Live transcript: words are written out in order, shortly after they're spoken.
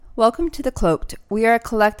Welcome to The Cloaked. We are a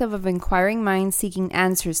collective of inquiring minds seeking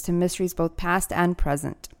answers to mysteries both past and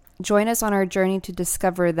present. Join us on our journey to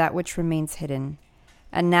discover that which remains hidden.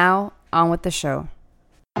 And now, on with the show.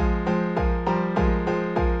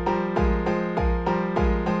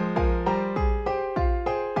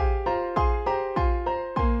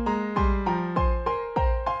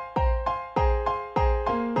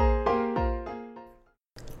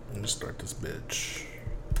 Let's start this bitch.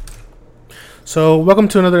 So, welcome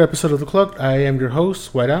to another episode of The Cloak. I am your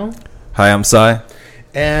host, White Owl. Hi, I'm Sai.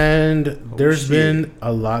 And there's been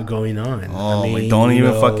a lot going on. Don't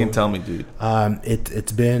even fucking tell me, dude.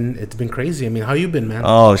 It's been crazy. I mean, how you been, man?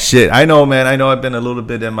 Oh shit, I know, man. I know I've been a little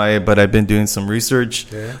bit MIA, but I've been doing some research.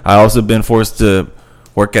 Yeah. I also been forced to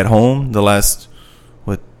work at home the last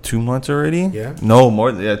 2 months already. Yeah. No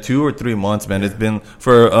more. Yeah, 2 or 3 months, man. Yeah. It's been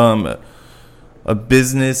for a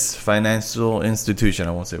business financial institution.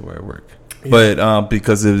 I won't say where I work. Yeah. But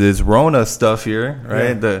because of this Rona stuff here,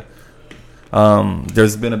 right? Yeah.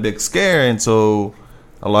 There's been a big scare, and so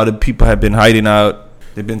a lot of people have been hiding out.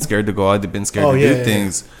 They've been scared to go out. They've been scared to do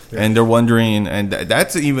things, and they're wondering. And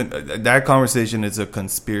that's even that conversation is a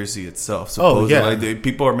conspiracy itself. Supposedly, like,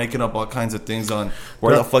 people are making up all kinds of things on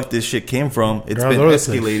where the fuck this shit came from. It's been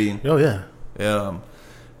escalating. Oh yeah, yeah.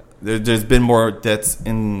 There's been more deaths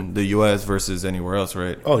in the U.S. versus anywhere else,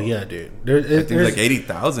 right? Oh yeah, dude. I think like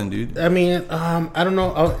 80,000, dude. I mean, I don't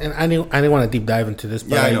know, and I didn't want to deep dive into this,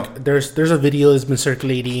 but I know. There's a video that's been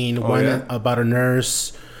circulating about a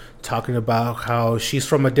nurse talking about how she's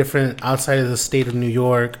from a different outside of the state of New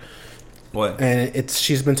York. What? And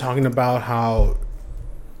she's been talking about how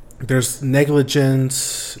there's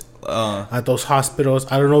negligence at those hospitals.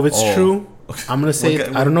 I don't know if it's true. I'm gonna say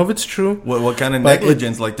I don't know if it's true. What kind of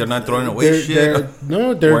negligence? Like they're not throwing away shit.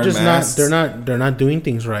 They're just masks. They're not doing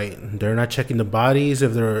things right. They're not checking the bodies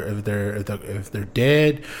if they're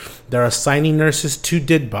dead. They're assigning nurses to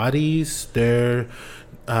dead bodies. They're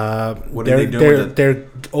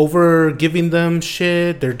over giving them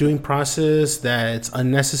shit. They're doing process that's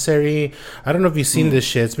unnecessary. I don't know if you've seen this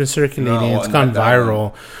shit. It's been circulating. It's gone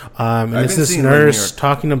viral. And it's this nurse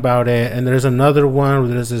talking about it. And there's another one where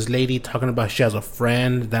there's this lady talking about she has a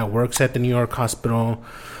friend that works at the New York hospital,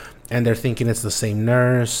 and they're thinking it's the same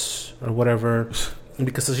nurse or whatever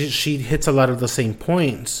because she hits a lot of the same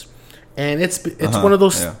points. And it's one of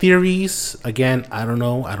those theories. Again, I don't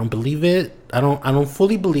know. I don't believe it. I don't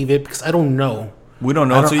fully believe it because I don't know. We don't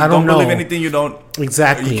know. So you don't believe anything you don't.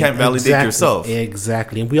 Exactly. You can't validate yourself.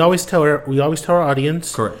 Exactly. And we always tell our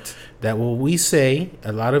audience. Correct. That what we say,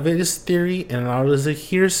 a lot of it is theory and a lot of it is a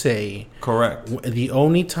hearsay. Correct. The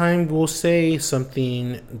only time we'll say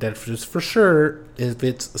something that is for sure is if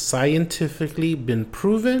it's scientifically been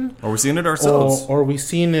proven. Or we're seeing it ourselves. Or we've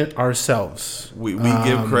seen it ourselves. We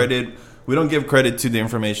give credit. We don't give credit to the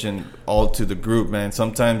information all to the group, man.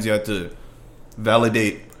 Sometimes you have to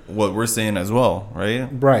validate what we're saying as well, right?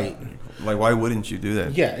 Right. Like, why wouldn't you do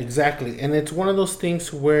that? Yeah, exactly. And it's one of those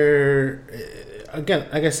things where, again,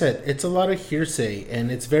 like I said, it's a lot of hearsay,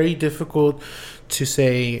 and it's very difficult to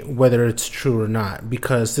say whether it's true or not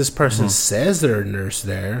because this person says they're a nurse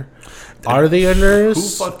there. Are they a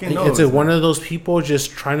nurse? Who fucking knows? Is it one of those people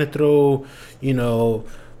just trying to throw,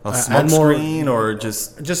 a smoke screen or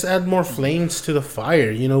just add more flames to the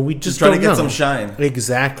fire? We just trying don't to get know. some shine.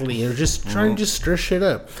 Exactly. They're just trying to stir shit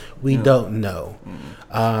up. We don't know.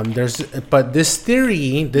 But this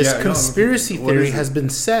theory, conspiracy theory has been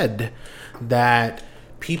said that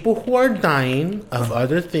people who are dying of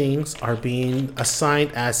other things are being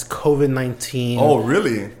assigned as COVID-19 Oh,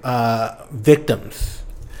 really? Victims.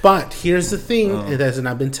 But here's the thing, and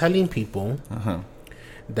I've been telling people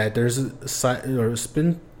that it's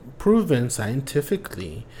been proven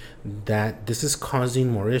scientifically that this is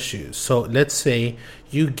causing more issues. So let's say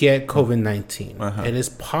you get COVID-19. It is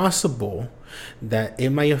possible that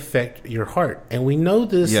it might affect your heart. And we know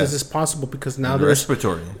this is possible because now there's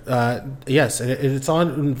respiratory. Yes, it's all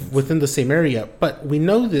within the same area. But we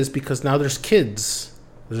know this because now there's kids.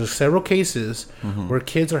 There's several cases where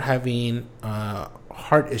kids are having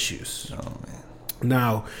heart issues. Oh, man.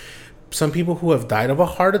 Now, some people who have died of a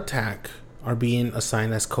heart attack are being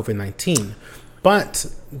assigned as COVID-19. But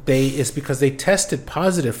it's because they tested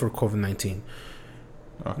positive for COVID-19.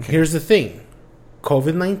 Okay. Here's the thing.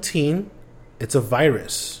 COVID-19, it's a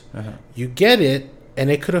virus. You get it, and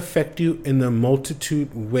it could affect you in a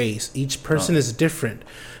multitude ways. Each person is different.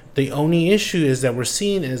 The only issue is that we're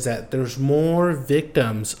seeing is that there's more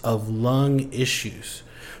victims of lung issues.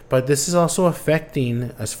 But this is also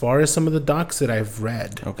affecting, as far as some of the docs that I've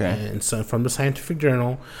read, and so from the scientific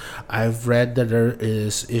journal, I've read that there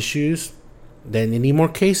is issues Then they need more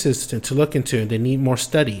cases to look into. They need more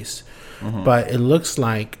studies. But it looks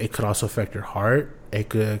like it could also affect your heart. It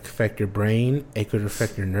could affect your brain. It could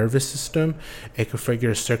affect your nervous system. It could affect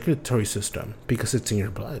your circulatory system because it's in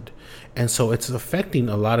your blood. And so it's affecting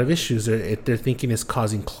a lot of issues. They're thinking it's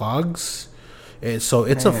causing clogs. And so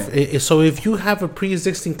so if you have a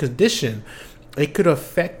pre-existing condition, it could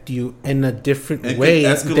affect you in a different way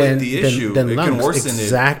than the issue. Than it lungs. Can worsen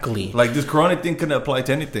exactly. It. Like this corona thing can apply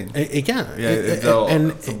to anything. It's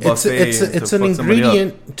an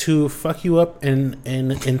ingredient to fuck you up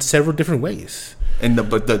in several different ways. And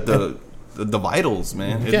the vitals,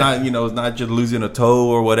 man. It's not it's not just losing a toe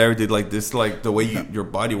or whatever. Like this, like the way your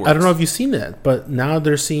body works. I don't know if you've seen that, but now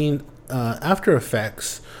they're seeing after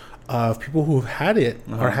effects of people who've had it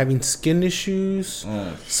are having skin issues,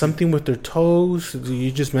 something with their toes.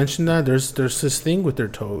 You just mentioned that there's this thing with their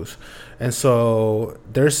toes, and so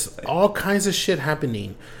there's all kinds of shit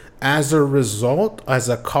happening as a result, as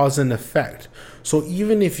a cause and effect. So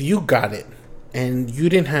even if you got it and you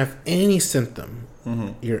didn't have any symptom,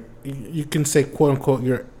 you can say quote unquote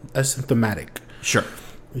you're asymptomatic. Sure,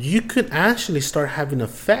 you could actually start having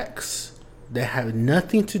effects that have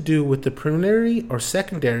nothing to do with the primary or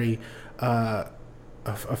secondary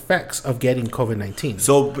effects of getting COVID-19.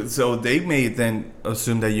 So they may then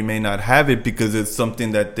assume that you may not have it because it's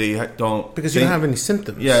something that they don't... Because you don't have any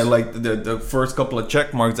symptoms. Yeah, like the first couple of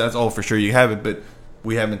check marks, that's, for sure you have it, but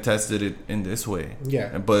we haven't tested it in this way.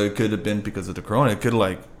 Yeah. But it could have been because of the corona. It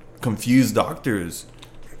could, confuse doctors.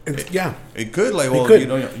 It could, you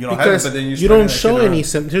don't have it, but then you don't show any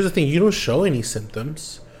symptoms. Here's the thing, you don't show any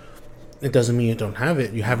symptoms. It doesn't mean you don't have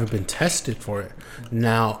it. You haven't been tested for it.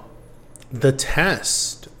 Now, the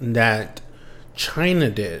test that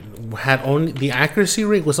China did had only the accuracy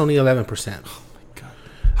rate was only 11%. Oh my god!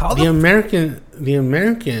 How the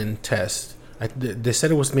American test? They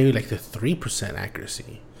said it was maybe like the 3%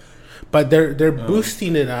 accuracy, but they're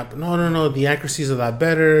boosting it up. No. The accuracy is a lot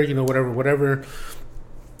better. Whatever.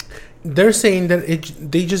 They're saying that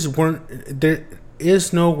they just weren't there.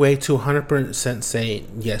 Is no way to 100% say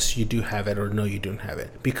yes you do have it or no you don't have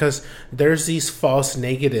it, because there's these false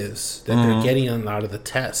negatives that they're getting on a lot of the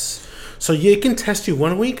tests. So you can test you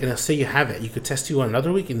 1 week and it'll say you have it. You could test you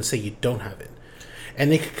another week and say you don't have it,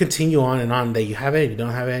 and they could continue on and on that you have it, you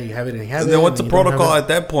don't have it, you have it, and you have it. Then what's the protocol at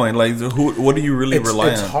that point? Like, what do you really rely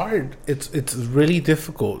on? It's hard. It's really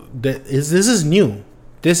difficult. This is new.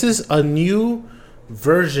 This is a new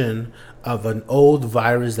version of an old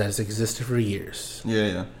virus that has existed for years.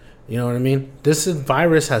 Yeah. You know what I mean? This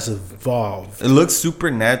virus has evolved. It looks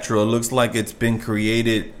supernatural. It looks like it's been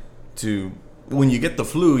created to... When you get the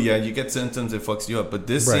flu, you get symptoms, it fucks you up. But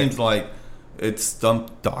this seems like it's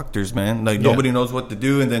stumped doctors, man. Like, nobody knows what to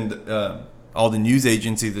do. And then all the news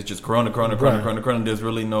agencies, it's just corona. There's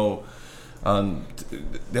really no...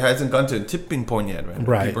 it hasn't gone to a tipping point yet,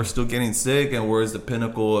 right? People are still getting sick. And where's the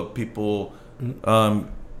pinnacle of people...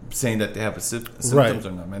 saying that they have symptoms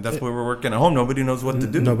or not, man. That's why we're working at home. Nobody knows what to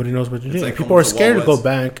do. Nobody knows what to do. Like people are scared to go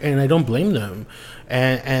back, and I don't blame them.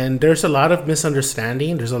 And there's a lot of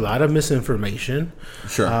misunderstanding. There's a lot of misinformation.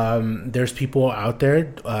 Sure. There's people out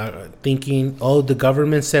there thinking, the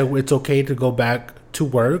government said it's okay to go back to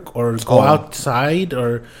work or go outside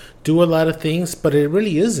or do a lot of things, but it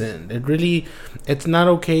really isn't. It's not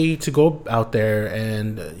okay to go out there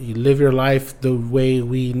and you live your life the way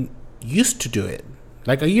we used to do it.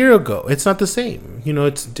 Like a year ago, it's not the same.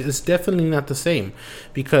 It's definitely not the same,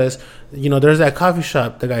 because there's that coffee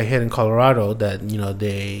shop that I hit in Colorado that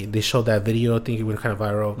they showed that video. I think it went kind of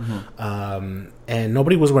viral, and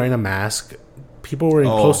nobody was wearing a mask. People were in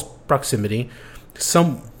close proximity.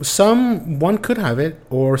 One could have it,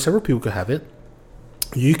 or several people could have it.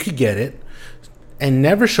 You could get it and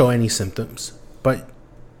never show any symptoms, but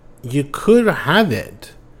you could have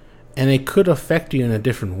it, and it could affect you in a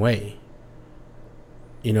different way.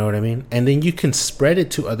 You know what I mean? And then you can spread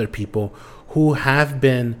it to other people who have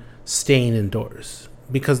been staying indoors.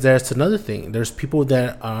 Because there's another thing. There's people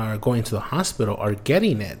that are going to the hospital are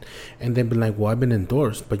getting it. And they've been like, well, I've been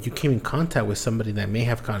indoors. But you came in contact with somebody that may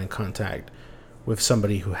have gone in contact with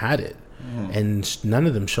somebody who had it. And none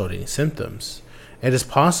of them showed any symptoms. It is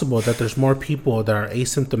possible that there's more people that are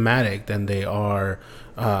asymptomatic than they are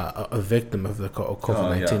a victim of the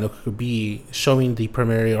COVID-19. It could be showing the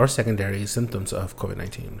primary or secondary symptoms of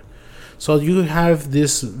COVID-19. So you have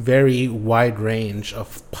this very wide range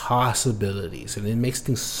of possibilities, and it makes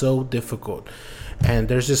things so difficult. And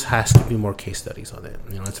there just has to be more case studies on it.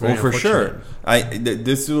 It's very for sure.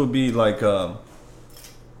 This will be like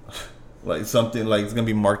something like it's gonna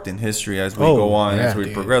be marked in history as we go on, as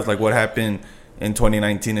we progress. Like what happened in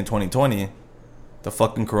 2019 and 2020. the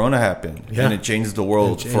fucking corona happened, and it changed the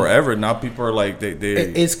world forever. Now people are like,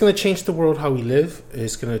 it's going to change the world how we live.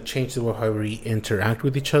 It's going to change the world how we interact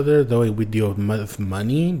with each other, the way we deal with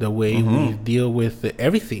money, the way we deal with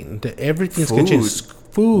everything. Everything's going to change.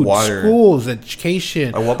 Food, water, schools,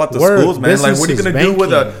 education. What about the schools, man? Like, what are you going to do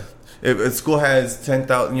with if a school has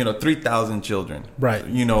 10,000, 3,000 children? Right.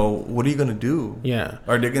 What are you going to do? Yeah.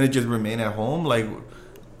 Are they going to just remain at home? Like,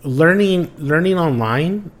 learning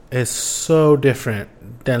online is so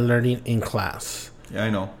different than learning in class. Yeah, I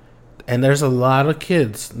know. And there's a lot of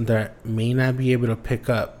kids that may not be able to pick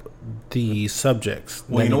up the subjects.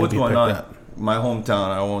 Well, you know what's going on? My hometown,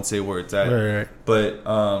 I won't say where it's at. Right. But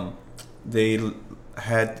they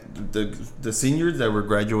had the seniors that were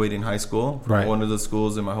graduating high school from one of the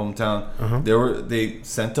schools in my hometown. They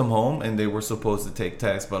sent them home, and they were supposed to take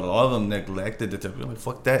tests, but a lot of them neglected it. They're like,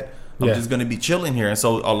 fuck that. I'm just going to be chilling here. And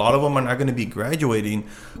so a lot of them are not going to be graduating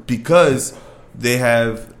because they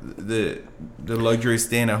have the luxury of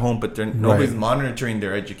staying at home, but nobody's monitoring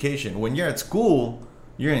their education. When you're at school,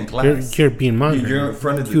 you're in class. You're being monitored. You're in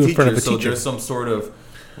front of the teacher. So there's some sort of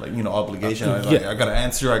obligation. I got to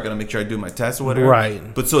answer. I got to make sure I do my test or whatever. Right.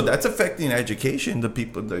 But so that's affecting education, the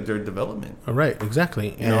people, their development. Right.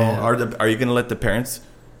 Exactly. Are you going to let the parents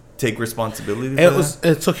take responsibility?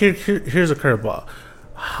 So here's a curveball.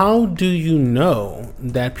 How do you know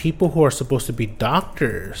that people who are supposed to be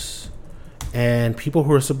doctors and people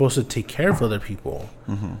who are supposed to take care of other people,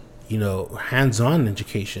 hands-on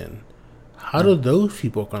education, how do those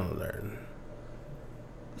people gonna learn?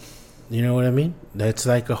 You know what I mean? That's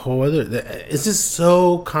like a whole other. It's just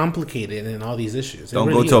so complicated in all these issues.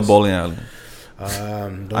 Don't go to a bowling alley.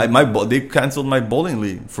 They canceled my bowling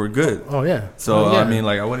league for good. Oh yeah. So I mean,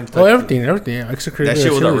 like, I wouldn't. Everything. That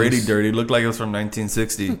shit was already dirty. It looked like it was from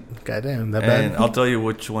 1960. Goddamn, that bad. And I'll tell you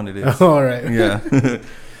which one it is. All right. Yeah.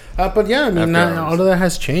 But yeah, I mean, all of that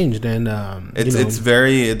has changed, and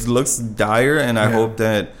it looks dire, and I hope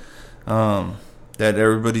that that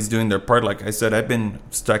everybody's doing their part. Like I said, I've been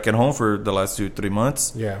stuck at home for the last 2-3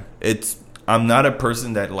 months. Yeah. I'm not a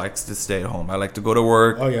person that likes to stay at home. I like to go to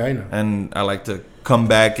work. Oh yeah, I know. And I like to come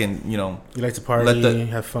back and you like to party,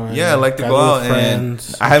 have fun. Yeah, I like to go out and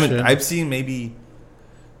I've seen maybe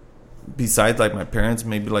besides like my parents,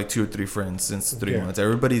 maybe like 2 or 3 friends since 3 months.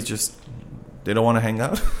 Everybody's just they don't want to hang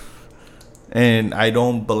out, and I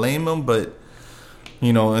don't blame them. But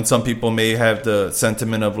and some people may have the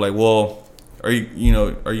sentiment of like, well, are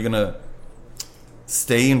you gonna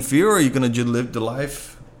stay in fear, or are you gonna just live the life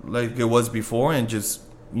like it was before and just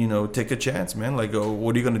take a chance, man? Like,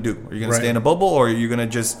 what are you gonna do? Are you gonna stay in a bubble, or are you gonna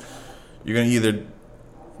either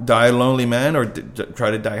die a lonely man or try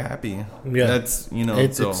to die happy? Yeah, that's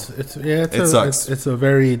it sucks. It's a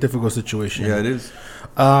very difficult situation. Yeah, it is.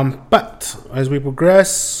 But as we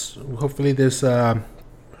progress, hopefully this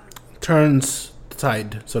turns the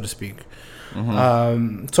tide, so to speak.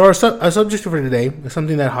 So our subject for today is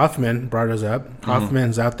something that Hoffman brought us up.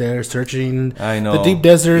 Hoffman's out there searching the deep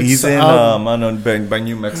deserts. He's in by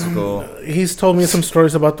New Mexico. He's told me some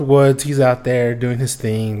stories about the woods. He's out there doing his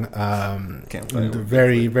thing.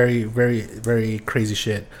 Very, very, very, very crazy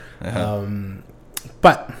shit.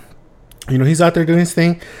 But he's out there doing his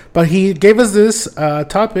thing. But he gave us this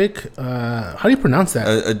topic. How do you pronounce that?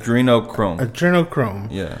 Adrenochrome. Adrenochrome.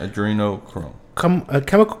 Yeah, adrenochrome. A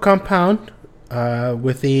chemical compound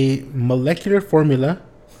with a molecular formula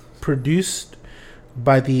produced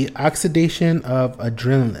by the oxidation of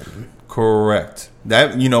adrenaline. Correct.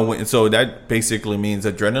 That so that basically means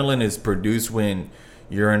adrenaline is produced when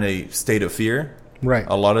you're in a state of fear. Right.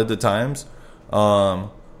 A lot of the times,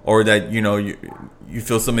 or that you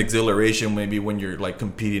feel some exhilaration maybe when you're like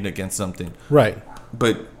competing against something. Right.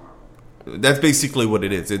 But that's basically what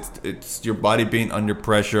it is. It's your body being under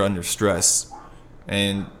pressure, under stress.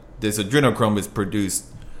 And this adrenochrome is produced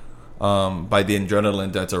by the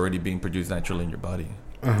adrenaline that's already being produced naturally in your body.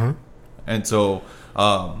 And so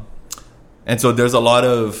there's a lot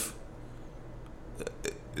of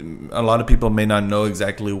people may not know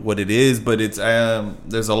exactly what it is, but it's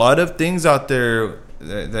there's a lot of things out there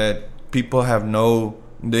that people have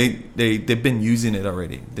they've been using it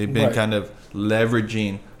already. They've been kind of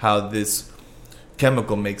leveraging how this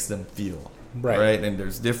chemical makes them feel. Right. And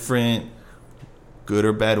there's different good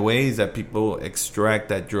or bad ways that people extract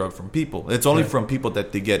that drug from people. It's only from people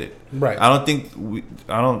that they get it. Right. I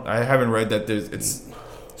haven't read that it's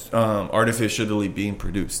artificially being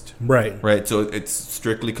produced. Right. So it's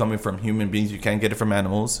strictly coming from human beings. You can't get it from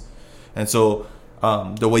animals. And so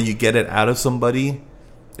the way you get it out of somebody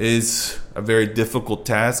is a very difficult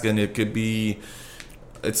task, and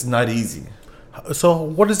it's not easy. So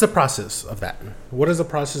what is the process of that? What is the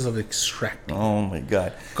process of extracting? Oh my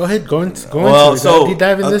god! Go ahead, go into it. So deep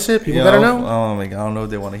dive in this shit. People gotta know. Oh my god! I don't know if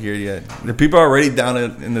they want to hear it yet. The people are already down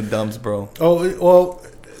in the dumps, bro. Oh well,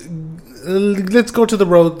 let's go to the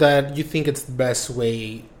road that you think it's the best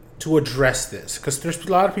way to address this, because there's a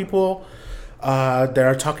lot of people that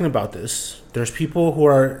are talking about this. There's people who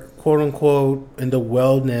are quote unquote in the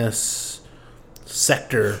wellness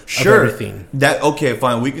sector of everything. That okay,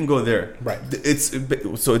 fine. We can go there. Right. It's a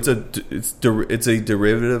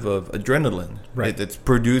derivative of adrenaline. Right. It's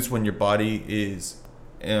produced when your body is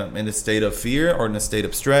in a state of fear or in a state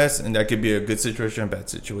of stress, and that could be a good situation, a bad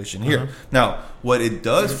situation. Here, now, what it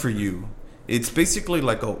does for you, it's basically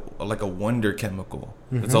like a wonder chemical.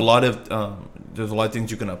 It's a lot of there's a lot of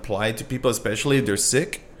things you can apply to people, especially if they're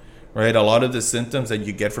sick. Right. A lot of the symptoms that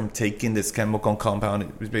you get from taking this chemical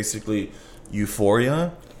compound is basically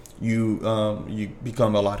euphoria. You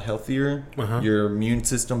become a lot healthier. Your immune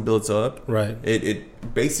system builds up. Right.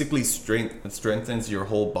 It basically strengthens your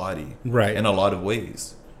whole body. Right. In a lot of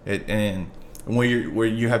ways. And where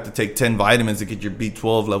you have to take 10 vitamins to get your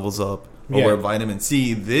B12 levels up, or where vitamin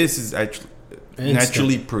C, this is actually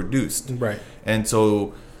naturally produced. Right. And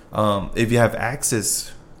so if you have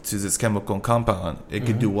access to this chemical compound, it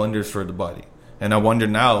could do wonders for the body. And I wonder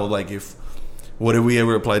now, like, what if we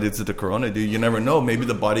ever applied it to the corona, dude? You never know. Maybe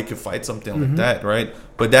the body could fight something like that, right?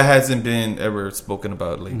 But that hasn't been ever spoken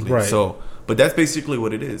about lately. Right. So, but that's basically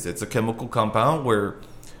what it is. It's a chemical compound where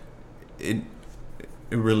it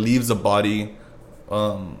relieves the body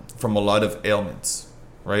from a lot of ailments,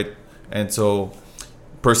 right? And so,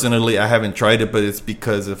 personally, I haven't tried it, but it's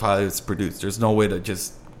because of how it's produced. There's no way to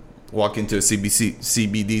just walk into a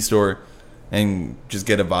CBD store and just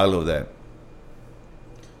get a vial of that.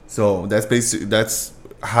 So that's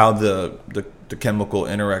how the chemical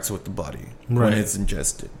interacts with the body when it's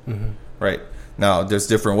ingested. Right. Now, there's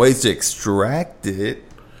different ways to extract it.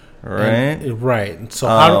 Right. Right. So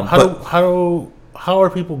how are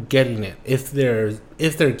people getting it if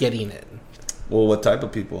they're getting it? Well, what type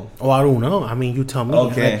of people? Oh, I don't know. I mean, you tell me.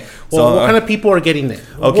 Okay. Like, well, what kind of people are getting it?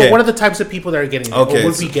 Okay. What are the types of people that are getting it? Okay. Or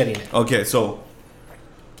would be getting it? Okay, so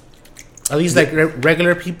are these like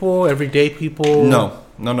regular people, everyday people? No.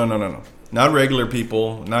 Not regular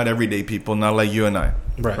people, not everyday people, not like you and I.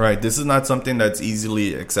 Right. This is not something that's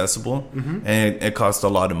easily accessible, and it costs a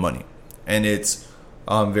lot of money, and it's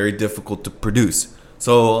very difficult to produce.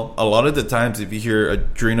 So a lot of the times, if you hear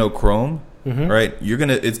adrenochrome, right,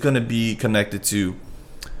 it's gonna be connected to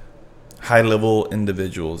high level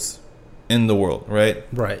individuals in the world, right?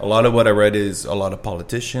 Right. A lot of what I read is a lot of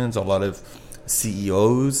politicians, a lot of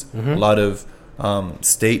CEOs, a lot of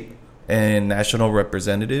state and national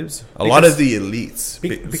representatives, a lot of the elites,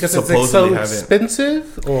 because it's like so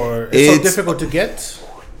expensive, or it's so difficult to get.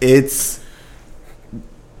 It's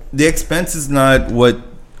the expense is not what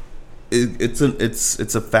it's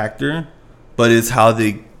a factor, but it's how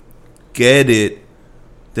they get it.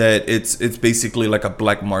 That it's basically like a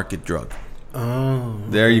black market drug. Oh,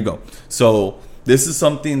 there you go. So this is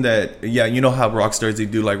something that, you know how rock stars, they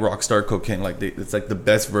do like rock star cocaine, like it's like the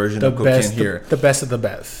best version of cocaine here. The best of the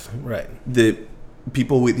best, right? The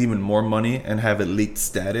people with even more money and have elite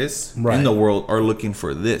status in the world are looking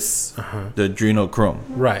for this, the adrenochrome.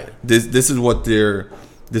 Right. This is what they're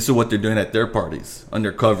doing at their parties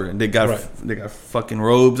undercover, and they got fucking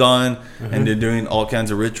robes on, and they're doing all kinds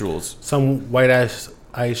of rituals. Some white eyes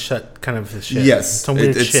shut kind of shit. Yes,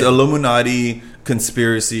 it's Illuminati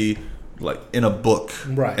conspiracy. Like in a book,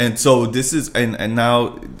 right? And so this is, and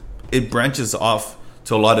now it branches off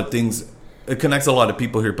to a lot of things. It connects a lot of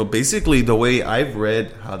people here, but basically the way I've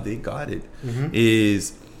read how they got it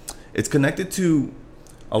is it's connected to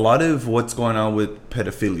a lot of what's going on with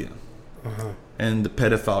pedophilia and the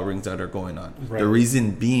pedophile rings that are going on. Right. The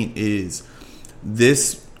reason being is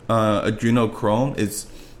this adrenochrome is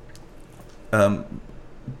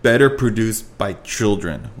better produced by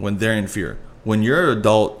children when they're in fear. When you're an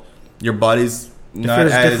adult, your body's not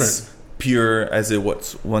as pure as it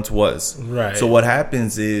once was. Right. So what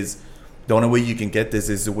happens is, the only way you can get this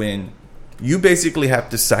is when you basically have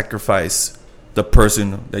to sacrifice the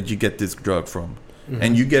person that you get this drug from.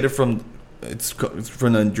 And you get it from, it's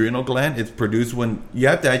from the adrenal gland. It's produced when you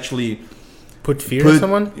have to actually put fear in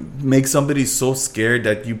someone? Make somebody so scared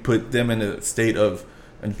that you put them in a state of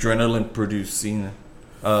adrenaline producing,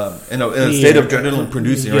 in a state of adrenaline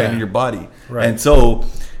producing right in your body. Right. And so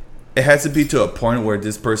it has to be to a point where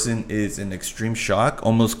this person is in extreme shock,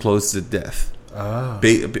 almost close to death. A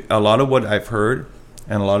lot of what I've heard,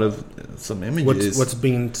 and a lot of some images, what's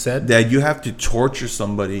being said, that you have to torture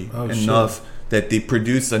somebody enough that they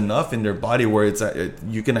produce enough in their body where it's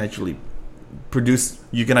you can actually produce.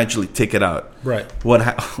 You can actually take it out. Right.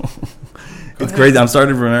 It's crazy. I'm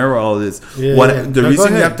starting to remember all of this. The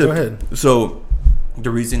reason you have to. So, the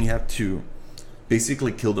reason you have to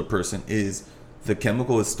basically kill the person is the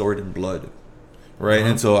chemical is stored in blood, right?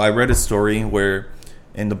 And so I read a story where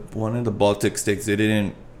in one of the Baltic states, they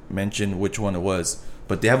didn't mention which one it was,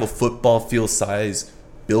 but they have a football field size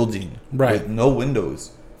building with no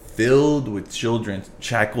windows, filled with children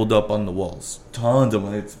shackled up on the walls. Tons of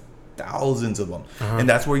them. It's thousands of them. And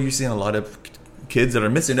that's where you're seeing a lot of kids that are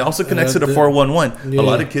missing. It also connects to the 411. A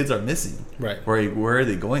lot of kids are missing. Right. Where are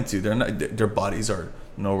they going to? They're not. Their bodies are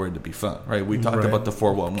nowhere to be found. Right. We talked about the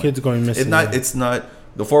 411. Kids going missing. It's not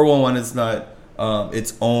the 411 is not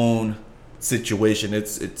its own situation.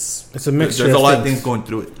 It's a mixture. There's a lot of things going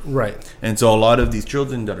through it. Right. And so a lot of these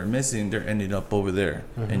children that are missing, they're ending up over there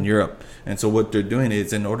in Europe. And so what they're doing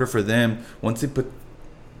is, in order for them, once they put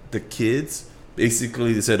the kids,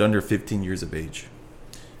 basically they said under 15 years of age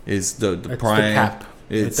is the prime. The cap.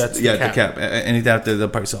 That's the cap. Anything after they'll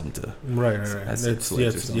probably sell them to. Right.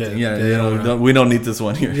 We don't need this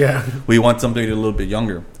one here. Yeah. We want something a little bit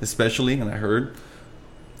younger, especially, and I heard,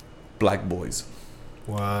 black boys.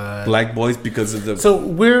 What? Black boys, because of the.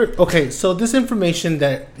 So this information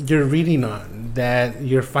that you're reading on, that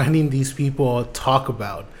you're finding these people talk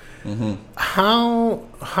about, how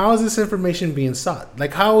is this information being sought?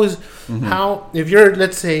 Like, how if you're,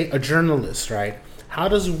 let's say, a journalist, right? How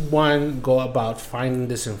does one go about finding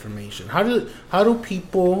this information? How do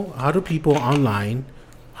people online,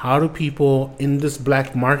 how do people in this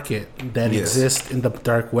black market that exist in the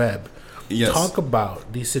dark web talk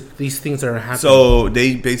about these things that are happening? So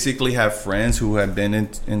they basically have friends who have been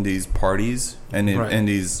in these parties and in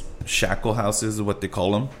these shackle houses is what they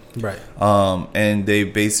call them. Right. And they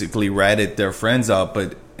basically ratted their friends out,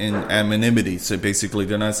 but in anonymity. So basically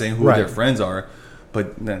they're not saying who their friends are.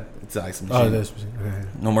 But it's the ice machine.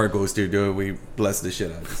 No more ghosts here, dude. We bless the shit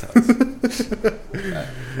out of this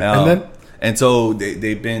house. And so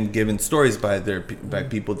they've been given stories by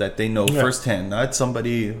people that they know firsthand, not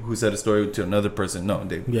somebody who said a story to another person. No,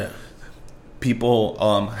 people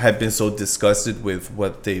have been so disgusted with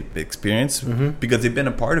what they've experienced because they've been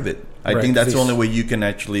a part of it. I think that's the only way you can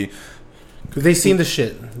actually. Because they've seen the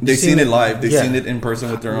shit. They've seen it live. They've seen it in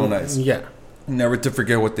person with their own eyes. Yeah. Never to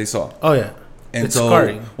forget what they saw. Oh yeah. And it's so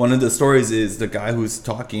scarring. One of the stories is the guy who's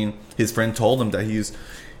talking, his friend told him that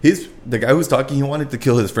the guy who's talking, he wanted to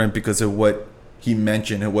kill his friend because of what he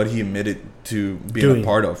mentioned and what he admitted to being a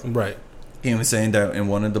part of. Right. He was saying that in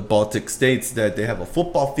one of the Baltic states that they have a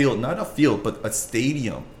football field, not a field, but a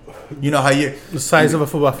stadium. You know how the size of a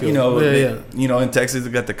football field. You know, in Texas they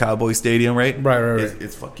got the Cowboy Stadium, right? Right.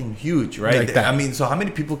 It's fucking huge, right? Like that. I mean, so how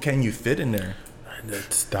many people can you fit in there?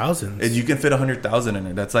 It's thousands. You can fit 100,000 in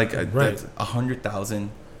there. That's like that's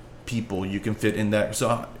 100,000 people you can fit in that.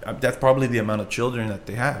 So that's probably the amount of children that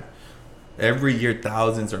they have. Every year,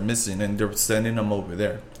 thousands are missing, and they're sending them over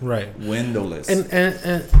there. Right, windowless.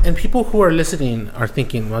 And people who are listening are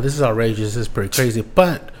thinking, "Well, this is outrageous. This is pretty crazy."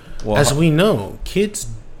 But as we know, kids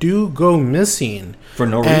do go missing for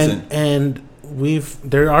no reason, and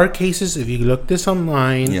there are cases, if you look this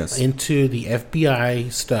online into the FBI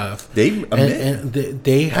stuff, they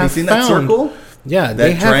have seen that circle, that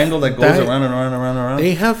triangle that goes around and around and around and around.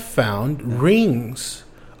 They have found rings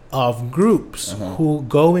of groups who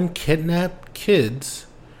go and kidnap kids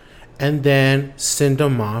and then send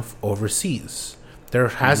them off overseas.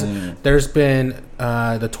 There's been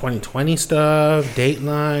the 2020 stuff,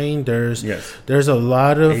 Dateline. There's a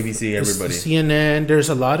lot of ABC, everybody, CNN. There's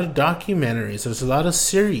a lot of documentaries. There's a lot of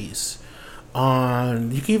series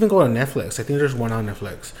on. You can even go on Netflix. I think there's one on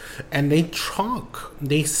Netflix, and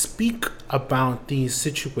they speak about these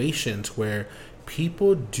situations where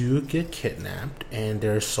people do get kidnapped and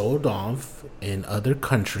they're sold off in other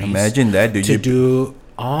countries. Imagine that, to do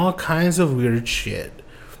all kinds of weird shit.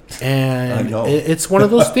 And it's one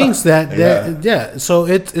of those things that so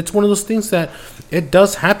it's one of those things that it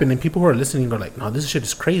does happen, and people who are listening go like, no, this shit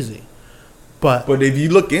is crazy. But if you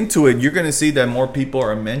look into it, you're gonna see that more people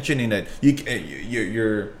are mentioning it.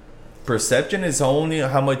 Your perception is only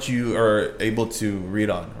how much you are able to read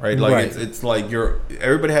on, right? Like it's like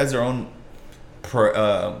everybody has their own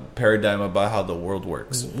paradigm about how the world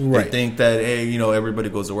works. They think that everybody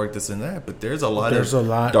goes to work, this and that, but there's a lot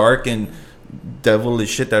of dark and devilish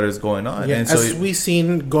shit that is going on. And so as we've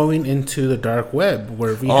seen going into the dark web,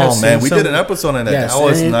 where we we did an episode on that. Yes,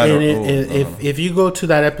 if you go to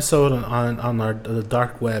that episode on the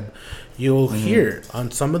dark web, you'll hear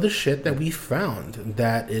on some of the shit that we found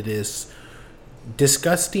that it is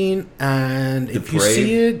disgusting, and if you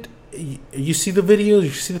see it, you see the videos, you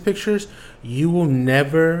see the pictures, you will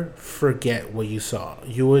never forget what you saw.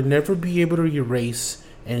 You will never be able to erase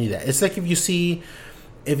any of that. It's like if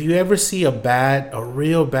you ever see a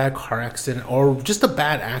real bad car accident or just a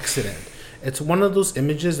bad accident, it's one of those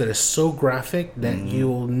images that is so graphic that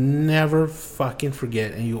you'll never fucking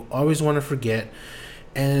forget, and you always want to forget,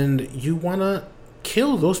 and you want to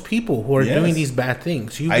kill those people who are doing these bad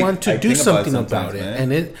things. You want to do something about it,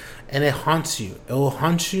 man. and it haunts you. It will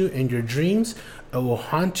haunt you in your dreams. It will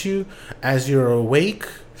haunt you as you're awake.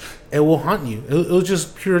 It will haunt you. It'll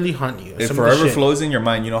just purely haunt you. It forever flows in your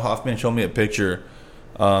mind. You know, Hoffman showed me a picture.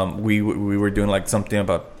 We were doing like something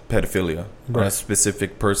about pedophilia on a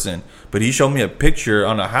specific person, but he showed me a picture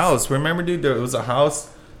on a house. Remember, dude, there was a house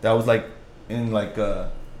that was like in like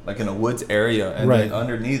in a woods area, and then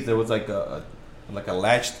underneath there was like a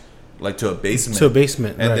latch like to a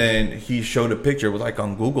basement. And then he showed a picture. It was like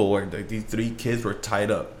on Google where these 3 kids were tied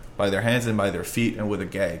up by their hands and by their feet and with a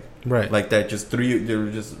gag. Right. Like that, just 3, they were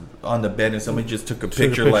just on the bed and somebody just took a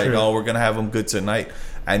picture like, oh, we're going to have them good tonight.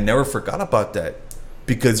 I never forgot about that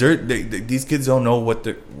because these kids don't know what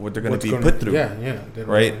they're going to be put through. Yeah. They don't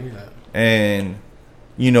right. know that. And,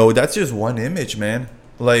 you know, that's just one image, man.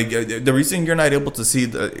 Like the reason you're not able to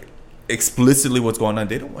see explicitly what's going on,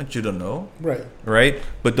 they don't want you to know, right?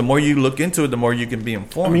 But the more you look into it, the more you can be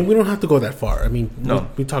informed. I mean, we don't have to go that far. I mean,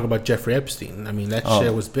 we talk about Jeffrey Epstein. I mean, that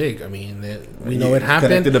shit was big. I mean, we know it happened.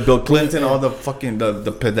 Connected to Bill Clinton, all the fucking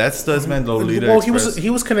the Podestas, man, the Lolita Express. Well, he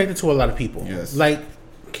was connected to a lot of people. Yes, like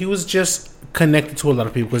he was just connected to a lot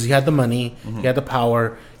of people because he had the money, he had the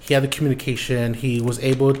power, he had the communication. He was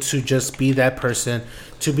able to just be that person,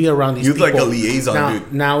 to be around these people. He was like a liaison,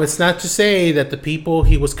 dude. Now, it's not to say that the people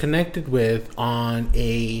he was connected with on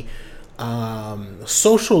a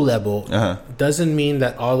social level doesn't mean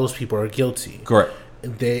that all those people are guilty. Correct.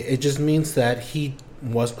 It just means that he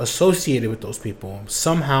was associated with those people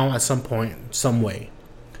somehow, at some point, some way.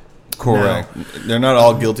 Correct. Now, they're not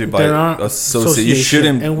all guilty by association. You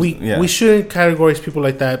shouldn't, and we shouldn't categorize people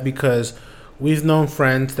like that because we've known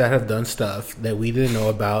friends that have done stuff that we didn't know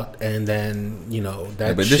about, and then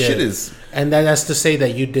that. But this shit is, and that's to say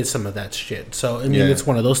that you did some of that shit. So I mean, it's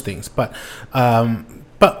one of those things. But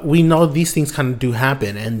we know these things kind of do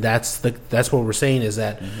happen, and that's what we're saying is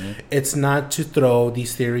that it's not to throw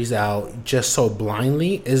these theories out just so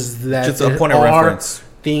blindly. Is that just a point of reference.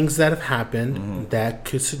 Things that have happened that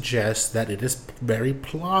could suggest that it is very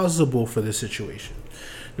plausible for this situation.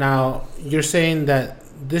 Now, you're saying that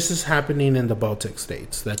this is happening in the Baltic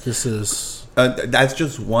states. That this is that's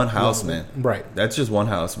just one house, man. Right. That's just one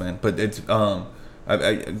house, man. But it's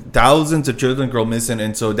thousands of children go missing,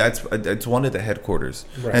 and so that's one of the headquarters.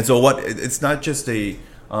 Right. And so it's not just it's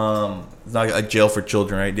not a jail for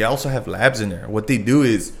children, right? They also have labs in there. What they do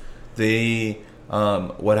is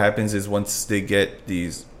what happens is once they get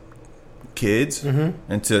these kids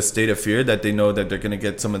into a state of fear that they know that they're going to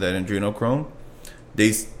get some of that adrenochrome,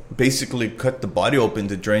 they basically cut the body open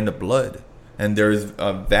to drain the blood, and there's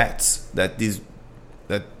vats that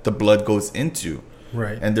the blood goes into,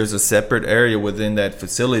 right? And there's a separate area within that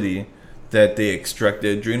facility that they extract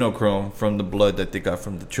the adrenochrome from the blood that they got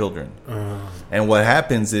from the children. And what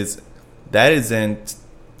happens is that is then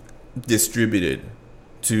distributed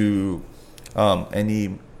to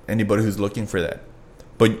anybody who's looking for that,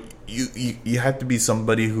 but you have to be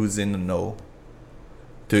somebody who's in the know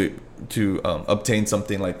to obtain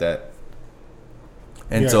something like that.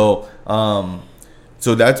 And so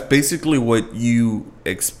that's basically what you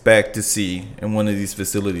expect to see in one of these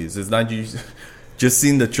facilities. It's not just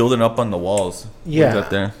seeing the children up on the walls. Yeah. What's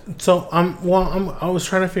up there? So I was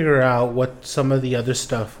trying to figure out what some of the other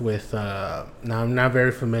stuff with. Now I'm not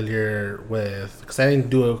very familiar with, because I didn't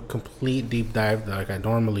do a complete deep dive like I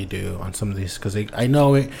normally do on some of these, because I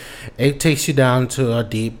know it takes you down to a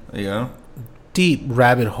deep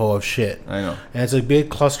rabbit hole of shit. I know, and it's a big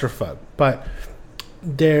clusterfuck. But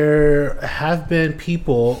there have been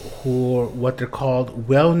people who are what they're called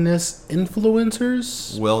wellness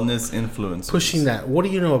influencers. Pushing that. What do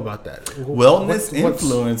you know about that?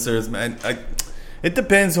 Influencers, man. It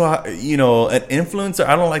depends on how, an influencer.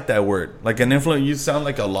 I don't like that word. Like an influencer, you sound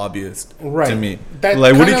like a lobbyist to me. That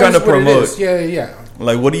like, what are you trying to promote? Yeah.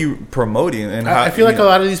 Like, what are you promoting? And I feel like a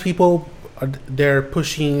lot of these people, they're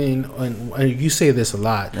pushing, and you say this a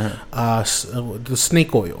lot, the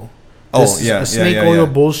snake oil. Snake oil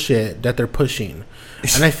bullshit that they're pushing.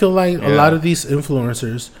 And I feel like a lot of these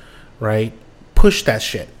influencers, right, push that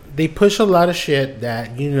shit. They push a lot of shit that,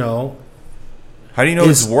 How do you know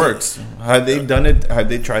this works? Have they done it? Have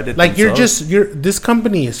they tried it like themselves? This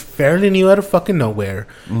company is fairly new out of fucking nowhere.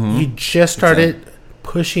 You just started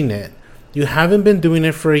pushing it. You haven't been doing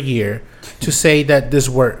it for a year to say that this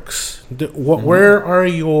works. Where are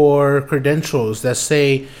your credentials that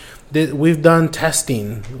say that we've done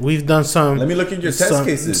testing? We've done some. Let me look at your test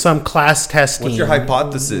cases. Some class testing. What's your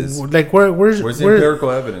hypothesis? Like where's the empirical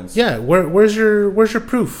evidence? Yeah, where's your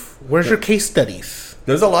proof? Where's your case studies?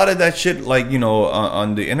 There's a lot of that shit, like, you know,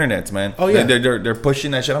 on the internet, man. Oh yeah, they're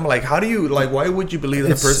pushing that shit. I'm like, how do you, like, why would you believe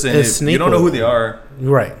that person if you don't know who they are?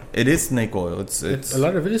 Right. It is snake oil. It's a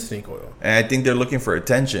lot of it is snake oil. And I think they're looking for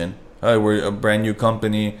attention. We're a brand new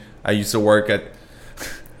company. I used to work at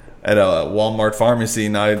a Walmart pharmacy.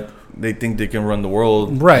 Now they think they can run the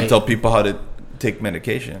world. Right. And tell people how to take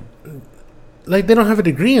medication. Like, they don't have a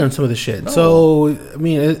degree on some of the shit. No. So I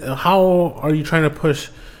mean, how are you trying to push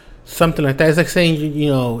something like that? It's like saying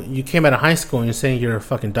you came out of high school and you're saying you're a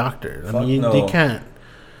fucking doctor. I mean, they can't.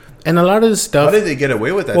 And a lot of this stuff. How did they get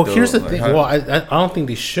away with that? Well, here's the thing. Well, I don't think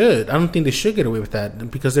they should. I don't think they should get away with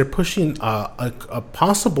that because they're pushing a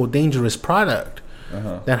possible dangerous product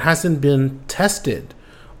that hasn't been tested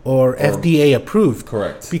or FDA approved.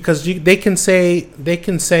 Correct. Because they can say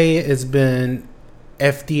it's been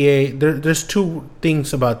FDA. There's two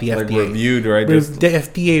things about the like FDA. Reviewed, right? The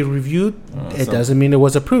FDA reviewed. It doesn't mean it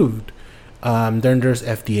was approved. Then there's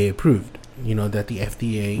FDA approved. You know that the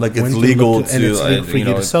FDA, like, it's legal and it's legal for you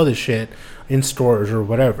to sell this shit in stores or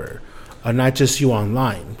whatever, not just you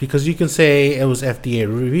online. Because you can say it was FDA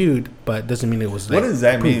reviewed, but it doesn't mean it was. What does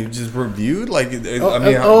that mean? Just reviewed? Like, a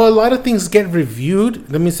lot of things get reviewed.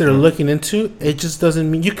 That means they're looking into. It just doesn't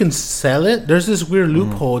mean you can sell it. There's this weird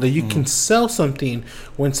loophole that you can sell something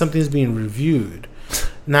when something's being reviewed.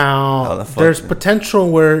 Now, there's potential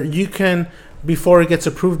where you can, before it gets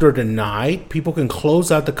approved or denied, people can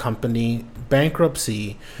close out the company,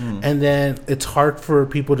 bankruptcy, and then it's hard for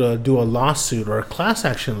people to do a lawsuit or a class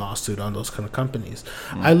action lawsuit on those kind of companies.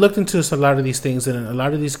 I looked into a lot of these things, and a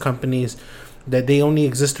lot of these companies that they only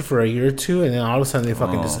existed for a year or two, and then all of a sudden they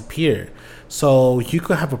fucking disappear. So you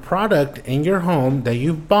could have a product in your home that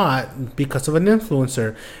you bought because of an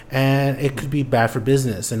influencer, and it could be bad for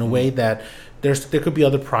business in a way that there could be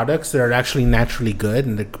other products that are actually naturally good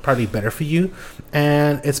and they're probably better for you,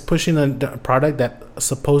 and it's pushing a product that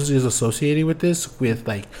supposedly is associated with this, with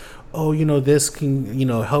like, this can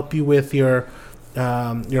help you with your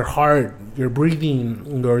heart, your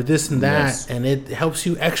breathing, or this and that, and it helps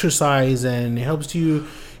you exercise and it helps you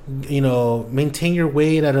maintain your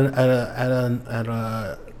weight at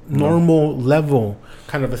a normal level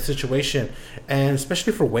kind of a situation. And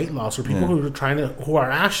especially for weight loss, or people who are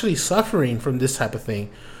actually suffering from this type of thing,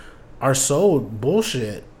 are sold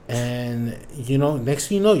bullshit. And next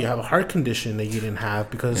thing you know, you have a heart condition that you didn't have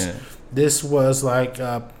because this was like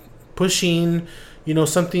pushing,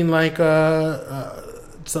 something like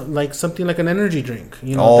something like an energy drink.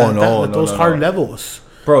 Those hard levels.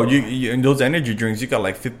 Bro, you in those energy drinks, you got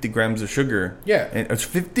like 50 grams of sugar. Yeah, and it's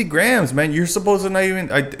 50 grams, man. You're supposed to not even.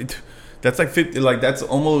 That's like 50. Like, that's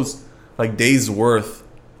almost like days worth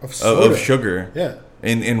of sugar. Yeah,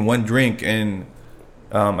 in one drink. And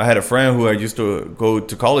I had a friend who I used to go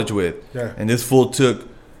to college with. Yeah, and this fool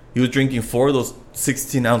he was drinking 4 of those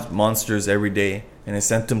 16-ounce monsters every day, and it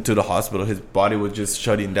sent him to the hospital. His body was just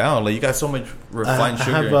shutting down. Like, you got so much refined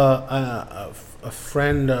sugar. I have a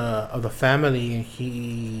friend of the family.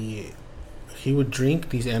 He would drink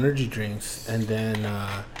these energy drinks, and then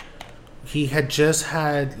he had just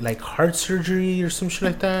had like heart surgery or some shit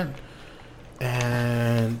like that,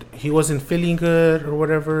 and he wasn't feeling good or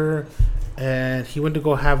whatever, and he went to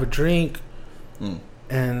go have a drink,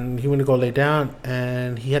 and he went to go lay down,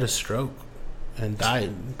 and he had a stroke and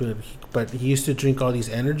died. But he used to drink all these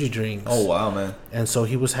energy drinks. Oh wow, man! And so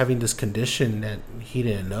he was having this condition that he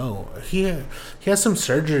didn't know. He had some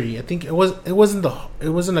surgery. I think it wasn't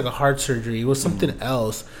like a heart surgery. It was something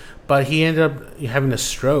else. But he ended up having a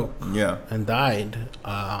stroke. Yeah, and died.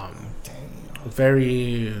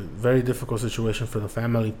 Very, very difficult situation for the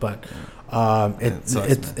family. But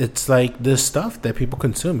it's like this stuff that people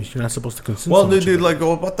consume. You're not supposed to consume. Well, dude, like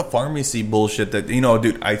about the pharmacy bullshit that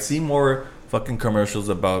dude, I see more fucking commercials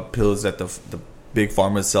about pills that the big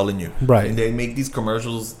pharma is selling you, right? And they make these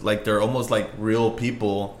commercials like they're almost like real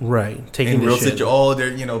people, right? Taking in real situation.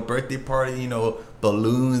 They're birthday party,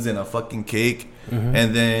 balloons and a fucking cake,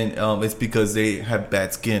 and then it's because they have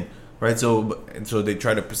bad skin, right? So they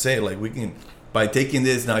try to say like, we can, by taking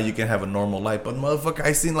this now you can have a normal life, but motherfucker,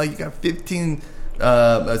 I seen like you got 15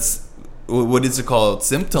 what is it called,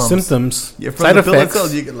 symptoms, yeah, from side the pill effects.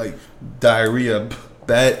 itself. You get like diarrhea,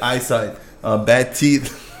 bad eyesight, bad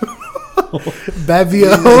teeth. Bad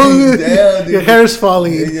VO. Damn, Your hair's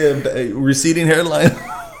falling. Yeah, receding hairline.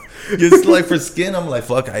 Just like for skin, I'm like,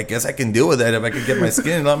 fuck, I guess I can deal with that if I can get my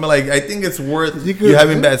skin. I'm like, I think it's worth you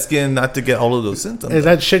having bad skin not to get all of those symptoms. Is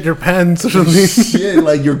that shit your pants or something? Shit,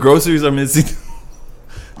 like your groceries are missing.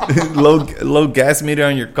 low gas meter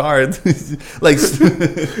on your car. Like,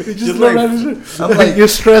 I'm like, you're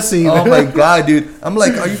stressing. Oh my god, dude. I'm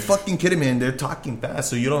like, are you fucking kidding me? And they're talking fast,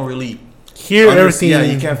 so you don't really hear everything. Yeah,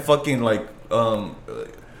 you can't fucking like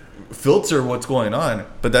filter what's going on.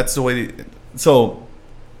 But that's the way. So,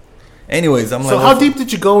 anyways, I'm like, so how deep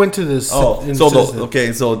did you go into this? So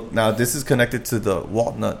now this is connected to the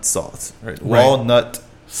walnut sauce, right? Walnut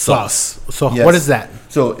sauce. So yes. What is that?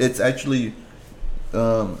 So it's actually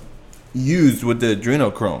used with the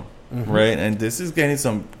adrenochrome, right? And this is getting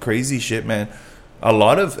some crazy shit, man. A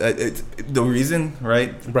lot of the reason,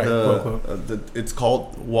 right? It's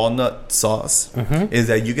called walnut sauce is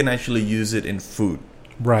that you can actually use it in food.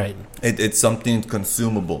 Right. It's something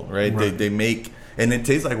consumable, right? They make, and it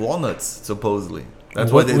tastes like walnuts, supposedly.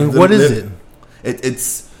 That's what is it?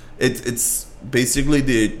 It's basically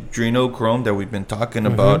the adrenochrome that we've been talking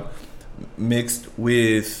about mixed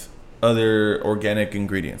with other organic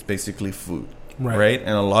ingredients, basically food. Right. And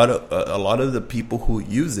a lot of the people who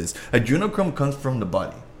use this, adrenochrome comes from the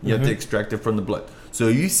body. You have to extract it from the blood. So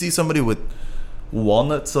you see somebody with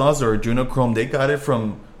walnut sauce or adrenochrome, they got it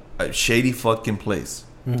from a shady fucking place.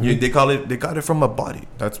 They got it from a body.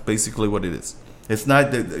 That's basically what it is. It's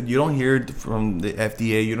not that you don't hear it from the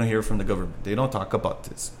FDA. You don't hear it from the government. They don't talk about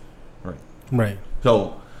this. Right.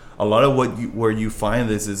 So a lot of where you find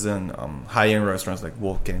this is in high-end restaurants like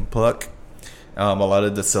Wolfgang Puck. A lot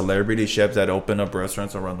of the celebrity chefs that open up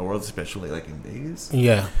restaurants around the world, especially like in Vegas,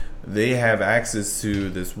 they have access to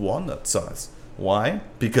this walnut sauce. Why?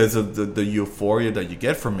 Because of the euphoria that you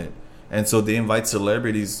get from it. And so they invite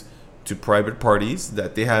celebrities to private parties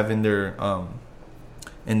that they have in their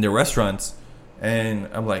restaurants. And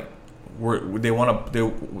I'm like, they want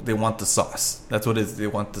the sauce. That's what it is. They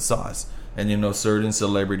want the sauce. And certain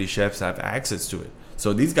celebrity chefs have access to it.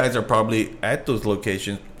 So these guys are probably at those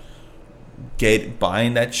locations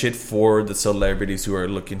buying that shit for the celebrities who are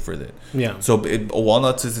looking for that. Yeah. So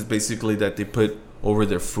walnuts is basically that they put over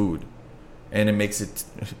their food, and it makes it's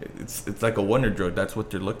like a wonder drug. That's what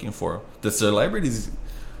they're looking for. The celebrities,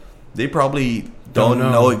 they probably don't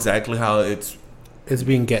know exactly how it's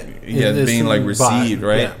being received,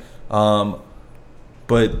 right? Yeah.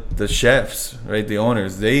 But the chefs, right, the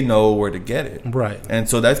owners, they know where to get it, right? And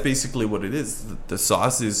so that's basically what it is. The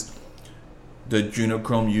sauce is the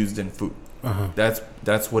adrenochrome used in food.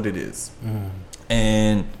 That's what it is.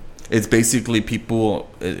 And it's basically people,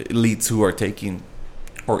 elites who are taking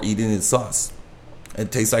or eating this sauce.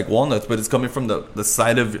 It tastes like walnuts, but it's coming from the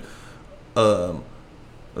side of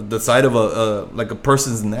like a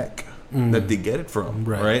person's neck that they get it from.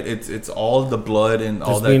 Right? It's all the blood and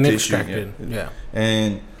all that tissue. Yeah.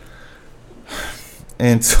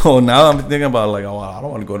 And so now I'm thinking about like, oh, I don't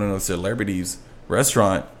want to go to no celebrities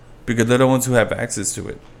restaurant because they're the ones who have access to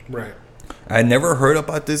it. Right. I never heard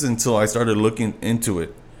about this until I started looking into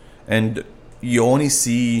it. And you only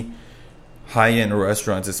see high-end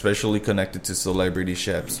restaurants, especially connected to celebrity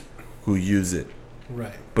chefs, who use it.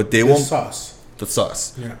 Right. But they won't. The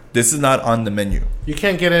sauce. Yeah. This is not on the menu. You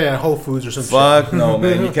can't get it at Whole Foods or something. Fuck no,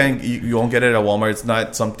 man. You can't. You won't get it at Walmart. It's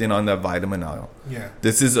not something on that vitamin aisle. Yeah.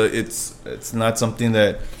 This is it's not something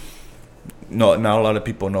that not a lot of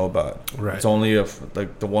people know about. Right. It's only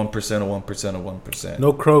like the 1% of 1% of 1%.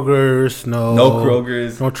 No Kroger's. No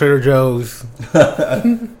Krogers. No Trader Joe's.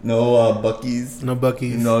 No Buc-ee's. No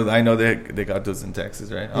Buc-ee's. No, I know they got those in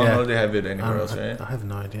Texas, right? I don't know if they have it anywhere else, right? I have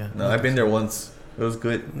no idea. No, I've been there once. It was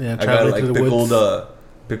good. Yeah, I got like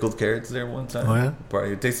pickled carrots there one time. Oh yeah,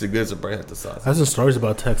 probably it tasted good, so probably had the sauce. I have some stories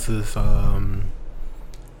about Texas. Some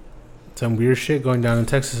weird shit going down in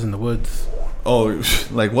Texas in the woods. Oh,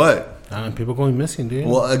 like what? People going missing, dude.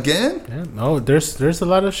 Well, again? Yeah. No, there's a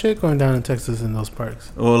lot of shit going down in Texas in those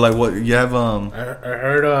parks. Oh, like what? You have I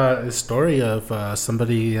heard a story of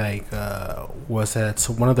somebody like was at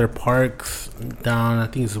one of their parks down. I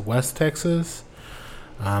think it's West Texas.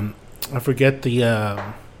 I forget the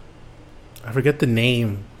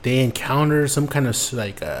name. They encountered some kind of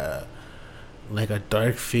like a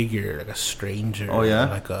dark figure, like a stranger. Oh yeah,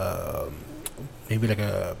 like maybe like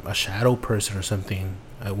a shadow person or something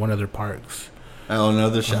at one of their parks.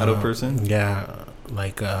 Another shadow person. Yeah,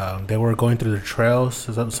 like they were going through the trails.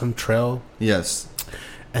 Is that some trail? Yes.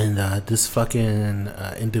 And this fucking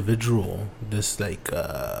individual, this like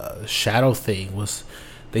shadow thing was.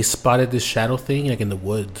 They spotted this shadow thing like in the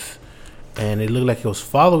woods. And it looked like it was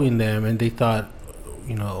following them, and they thought,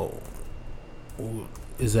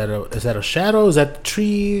 is that a shadow? Is that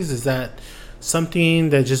trees? Is that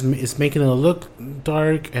something that just is making it look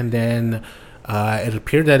dark, and then it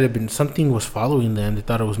appeared that something was following them. They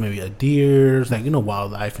thought it was maybe a deer, like,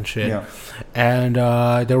 wildlife and shit. Yeah. And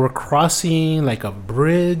they were crossing like a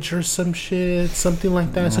bridge or some shit, something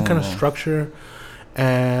like that, some kind of structure.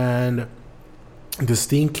 And this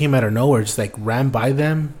thing came out of nowhere, just like ran by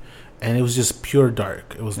them, and it was just pure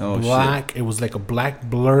dark. It was black. Shit. It was like a black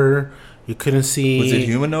blur. You couldn't see. Was it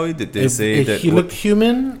humanoid? Did they say that he looked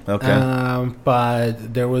human? Okay.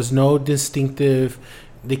 But there was no distinctive.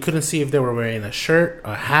 They couldn't see if they were wearing a shirt,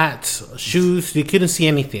 a hat, shoes. They couldn't see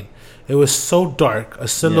anything. It was so dark, a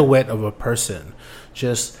silhouette of a person,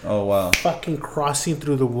 just fucking crossing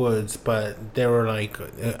through the woods. But they were like,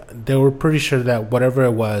 they were pretty sure that whatever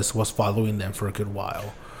it was following them for a good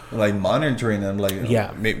while. Like monitoring them, like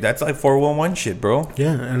maybe that's like 411 shit, bro.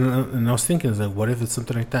 Yeah, and I was thinking, like, what if it's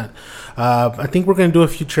something like that? I think we're gonna do a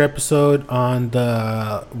future episode on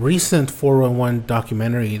the recent 411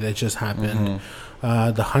 documentary that just happened,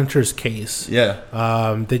 the Hunters case.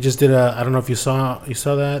 Yeah, they just did a. I don't know if you saw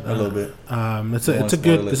that a little bit.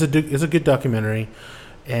 It's a good documentary.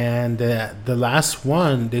 And the last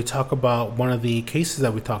one, they talk about one of the cases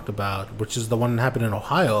that we talked about, which is the one that happened in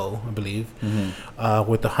Ohio, I believe,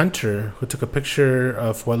 with the hunter who took a picture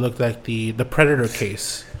of what looked like the predator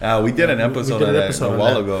case. We did an episode on that a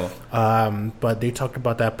while ago. But they talked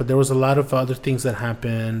about that. But there was a lot of other things that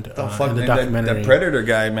happened in the documentary. That predator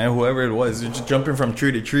guy, man, whoever it was, just jumping from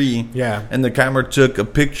tree to tree. Yeah. And the camera took a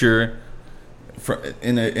picture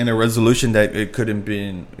in a resolution that it couldn't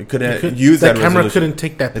use that resolution. The camera couldn't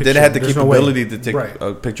take that picture. It didn't have the capability to take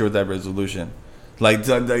a picture with that resolution. Like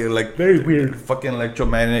very weird. Fucking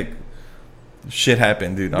electromagnetic shit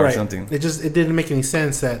happened, dude, or something. It didn't make any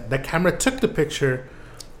sense that the camera took the picture,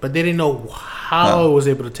 but they didn't know how it was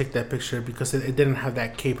able to take that picture because it didn't have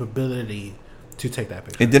that capability to take that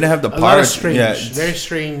picture. It didn't have the power. A lot of strange, very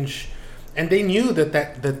strange. And they knew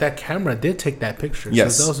that camera did take that picture.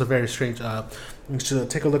 Yes. So that was a very strange. You should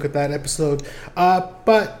take a look at that episode.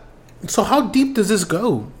 But so how deep does this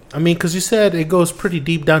go? I mean, because you said it goes pretty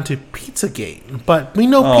deep down to Pizzagate, but we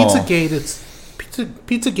know Pizzagate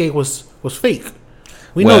was fake.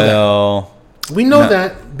 We know that. We know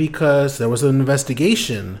that because there was an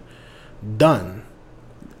investigation done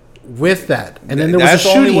with that, and then there was a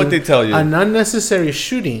shooting. Only what they tell you. An unnecessary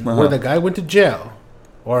shooting where the guy went to jail.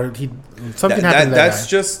 Or something happened to that that's guy.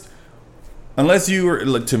 Just unless you're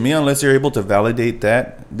able to validate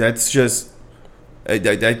that, that's just I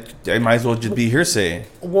might as well just be hearsay.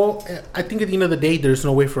 Well, I think at the end of the day, there's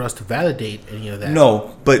no way for us to validate any of that.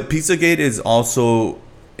 No, but Pizzagate is also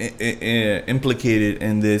implicated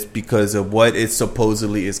in this because of what it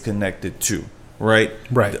supposedly is connected to, right?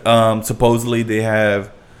 Right. Supposedly they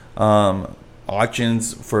have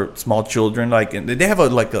auctions for small children, and they have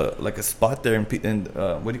a spot there in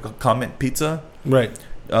what do you call Comment Pizza, right?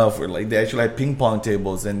 For they actually have ping pong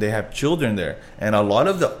tables and they have children there, and a lot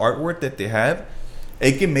of the artwork that they have,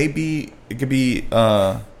 it could be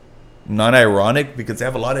non-ironic because they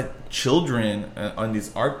have a lot of children on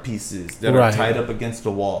these art pieces that are tied up against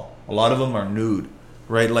the wall. A lot of them are nude,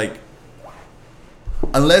 right? Like,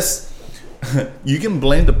 unless you can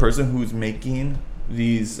blame the person who's making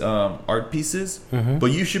these art pieces,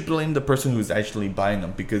 but you should blame the person who's actually buying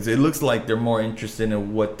them because it looks like they're more interested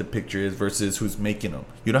in what the picture is versus who's making them.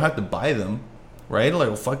 You don't have to buy them, right? Like,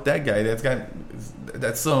 well, fuck that guy.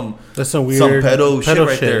 That's some weird pedo shit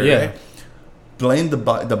right there. Yeah. Right? Blame the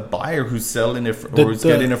buyer who's selling it or who's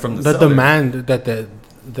getting it from the seller. The demand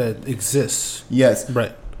that exists. Yes,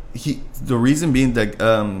 right. The reason being that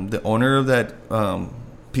the owner of that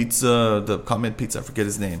pizza, the Comment Pizza, I forget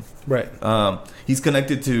his name. Right. He's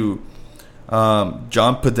connected to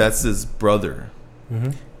John Podesta's brother.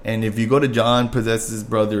 And if you go to John Podesta's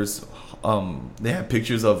brother's, they have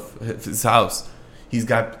pictures of his house. He's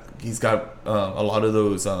got a lot of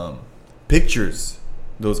those pictures,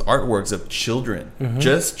 those artworks of children,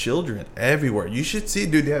 just children everywhere. You should see,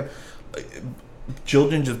 dude. They have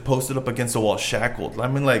children just posted up against the wall, shackled. I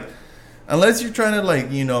mean, like, unless you're trying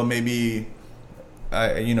to, maybe.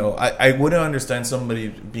 I wouldn't understand somebody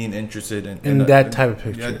being interested in that type of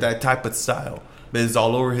picture, that type of style. But it's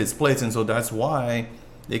all over his place, and so that's why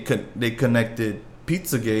they connected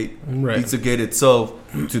Pizzagate, Pizzagate itself,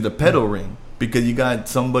 to the pedo ring, because you got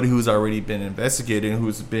somebody who's already been investigated,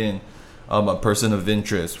 who's been a person of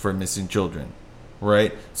interest for missing children,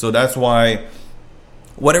 right? So that's why.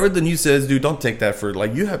 Whatever the news says, dude, don't take that for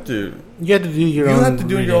you have to. You have to do your own. You have to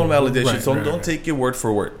do your own validation. So don't take it word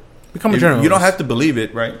for word. Become a journalist. You don't have to believe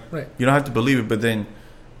it, right? Right. You don't have to believe it, but then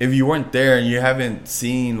if you weren't there and you haven't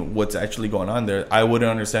seen what's actually going on there, I wouldn't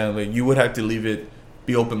understand. Like, you would have to leave it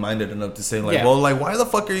be open-minded enough to say, like, Yeah. well, like, why the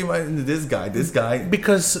fuck are you inviting this guy?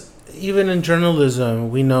 Because even in journalism,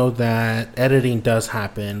 we know that editing does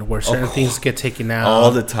happen, where certain things get taken out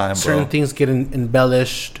all the time, bro. Certain things get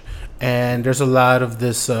embellished, and there's a lot of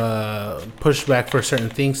this pushback for certain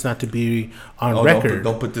things not to be on record.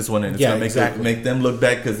 Don't put this one in. It's Yeah, gonna exactly. make them look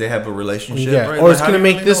bad because they have a relationship. Yeah, Right? or Like, it's how going to do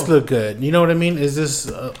you make really this know? look good. You know what I mean? Is this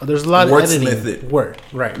there's a lot of Wordsmith editing it. work,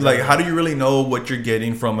 right? Like, how do you really know what you're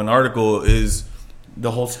getting from an article is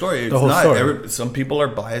the whole story? It's whole not. story. Some people are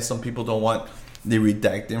biased. Some people don't want the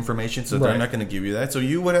redacted information, so they're Right. not going to give you that. So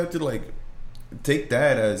you would have to, like, take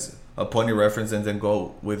that as a point of reference and then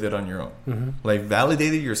go with it on your own. Mm-hmm. Like,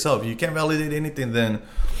 validate it yourself. You can't validate anything, then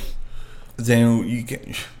you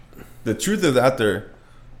can. The truth is out there,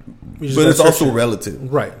 You just but gotta it's also search it.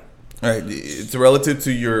 relative. Right. Right, it's relative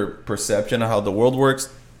to your perception of how the world works,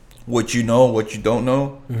 what you know, what you don't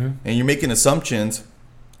know, and you're making assumptions.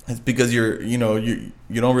 It's because you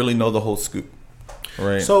don't really know the whole scoop,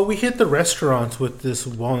 right? So we hit the restaurants with this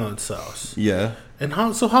walnut sauce. Yeah, And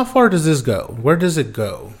how far does this go? Where does it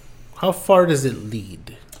go? How far does it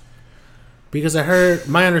lead? Because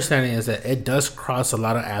my understanding is that it does cross a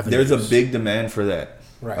lot of avenues. there's a big demand for that.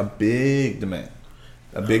 Right. A big demand.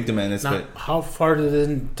 Is Now, how far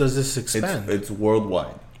does this expand? it's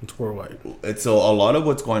worldwide. It's worldwide. It's a lot of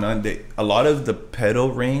what's going on. A lot of the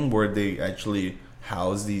pedo ring where they actually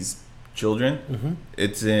house these children.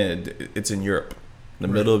 It's in Europe, the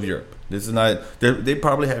middle of Europe. This is not. They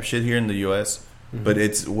probably have shit here in the U.S., but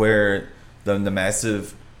it's where the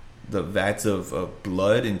massive. The vats of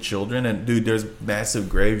blood in children, and dude, there's massive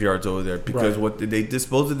graveyards over there because what they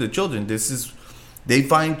dispose of the children. They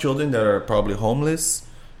find children that are probably homeless,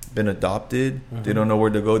 been adopted. They don't know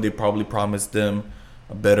where to go. They probably promised them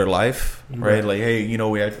a better life, right? Like, hey,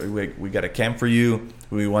 we got a camp for you.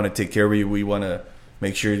 We want to take care of you. We want to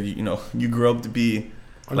make sure you grow up to be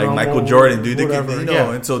like Michael Jordan, dude.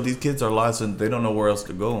 Whatever, And so these kids are lost and they don't know where else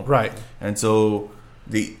to go, Right. And so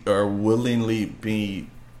they are willingly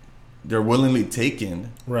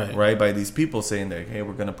taken, right, by these people saying that, hey,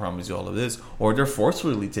 we're gonna promise you all of this, or they're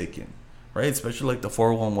forcefully taken, right? Especially like the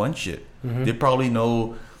 411 shit. They probably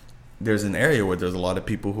know there's an area where there's a lot of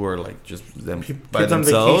people who are like just them by Kids on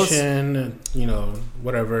themselves. vacation,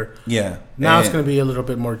 whatever. Yeah. Now it's going to be a little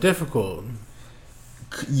bit more difficult.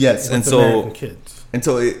 Yes, with and so American kids.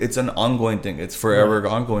 it's an ongoing thing. It's forever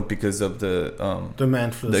ongoing because of the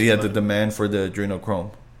Demand for the demand for the adrenochrome.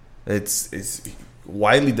 It's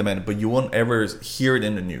widely demanded, but you won't ever hear it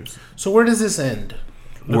in the news. So where does this end?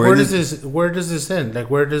 Where does this end? Like,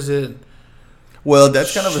 where does it? Well,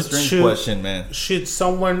 that's kind of a strange question, man. Should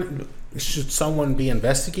someone be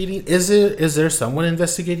investigating? Is there someone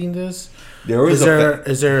investigating this? Is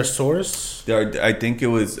there a source? I think it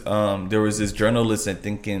was there was this journalist, I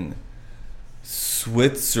think in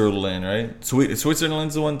Switzerland, right?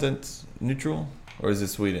 Switzerland's the one that's neutral, or is it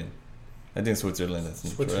Sweden? I think Switzerland is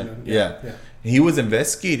neutral, right? Yeah. He was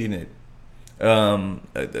investigating it,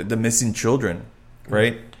 the missing children,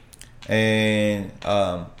 right? And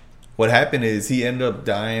what happened is he ended up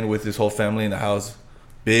dying with his whole family in the house.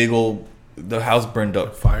 The house burned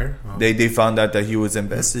up. Fire. Oh. They found out that he was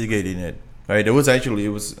investigating it. Right. It was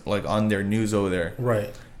like on their news over there.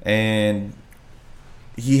 Right. And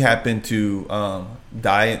he happened to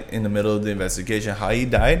die in the middle of the investigation. How he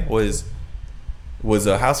died was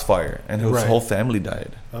a house fire, and his whole family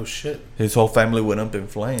died. Oh shit! His whole family went up in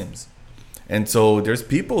flames. And so there's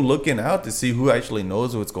people looking out to see who actually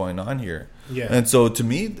knows what's going on here. Yeah. And so to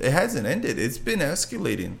me, it hasn't ended. It's been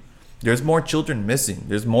escalating. There's more children missing.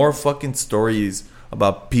 There's more fucking stories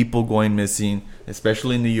about people going missing,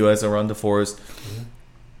 especially in the U.S. around the forest.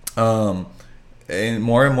 And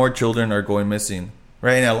more children are going missing.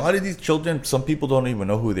 Right? And a lot of these children, some people don't even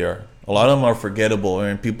know who they are. A lot of them are forgettable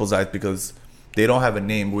in people's eyes because they don't have a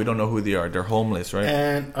name. We don't know who they are. They're homeless, right?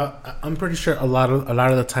 And I'm pretty sure a lot of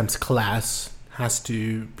the times class has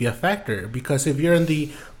to be a factor, because if you're in the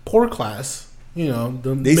poor class,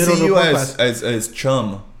 they see you as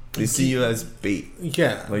chum. They see you as bait.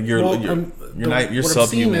 Yeah, like you're subhuman. What I'm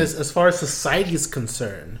seeing is, as far as society is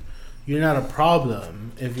concerned, you're not a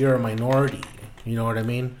problem if you're a minority. You know what I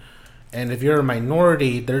mean? And if you're a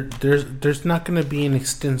minority, there's not going to be an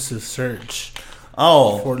extensive search.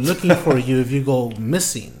 For looking for you if you go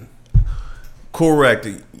missing. Correct.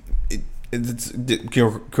 It's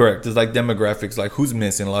correct. It's like demographics, like who's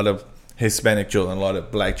missing. A lot of Hispanic children, a lot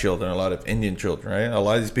of black children, a lot of Indian children, right? A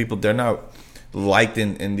lot of these people, they're not liked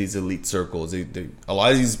in these elite circles. A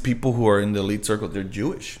lot of these people who are in the elite circle, they're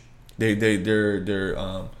Jewish. They're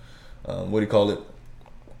what do you call it?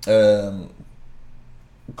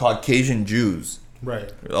 Caucasian Jews.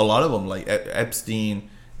 Right. A lot of them, like Epstein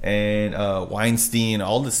and Weinstein,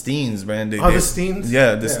 all the Steens, man. The Steens?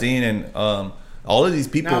 Yeah, the Steen and all of these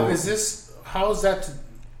people. Now, how is that?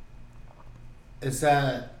 Is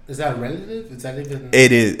that relative? Is that even?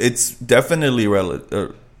 It is. It's definitely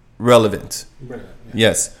relevant. Relevant, yeah.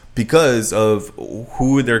 Yes, because of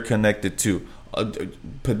who they're connected to.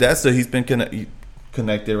 Podesta, he's been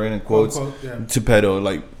connected, right, in quotes, to pedo.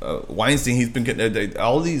 Like Weinstein, he's been connected.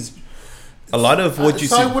 All these, a lot of what you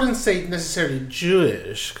see. So I wouldn't say necessarily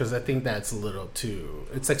Jewish, because I think that's a little too.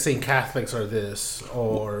 It's like saying Catholics are this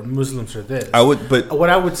or Muslims are this. But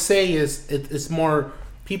what I would say is it's more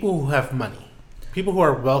people who have money, people who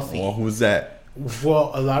are wealthy. Well, who's that?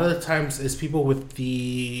 Well, a lot of the times it's people with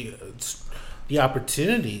the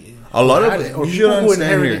opportunity. A lot of or people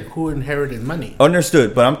who inherited money.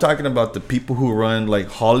 Understood, but I'm talking about the people who run like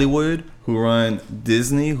Hollywood, who run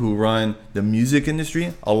Disney, who run the music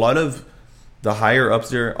industry. A lot of the higher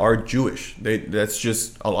ups there are Jewish. That's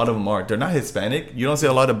just a lot of them are. They're not Hispanic. You don't see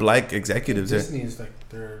a lot of black executives there. Disney is like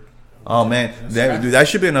they're. Oh man, that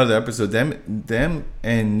should be another episode. Them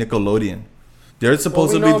and Nickelodeon. They're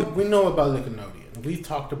supposed to be. We know about Nickelodeon. We've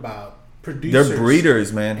talked about producers. They're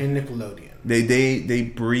breeders, man. In Nickelodeon, they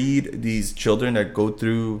breed these children that go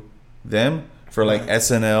through them for like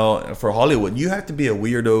SNL, for Hollywood. You have to be a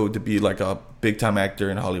weirdo to be like a big time actor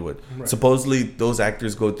in Hollywood. Right. Supposedly, those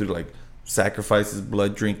actors go through like sacrifices,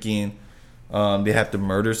 blood drinking. They have to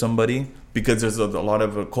murder somebody because there's a lot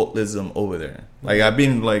of occultism over there. Like I've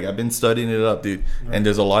been studying it up, dude. Right. And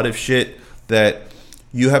there's a lot of shit that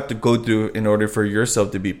you have to go through in order for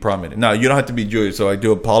yourself to be prominent. Now, you don't have to be Jewish, so I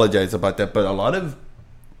do apologize about that. But a lot of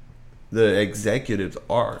the executives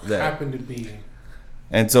are that. Happen to be.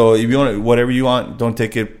 And so if you want whatever you want, don't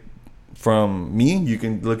take it from me. You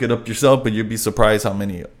can look it up yourself, but you'd be surprised how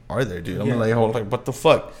many are there, dude. I'm like, what the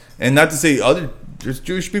fuck? And not to say there's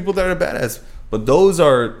Jewish people that are badass, but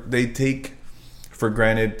they take for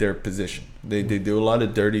granted their position. They do a lot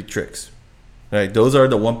of dirty tricks. Right? Those are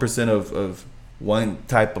the 1% of one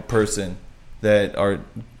type of person that are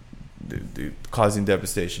causing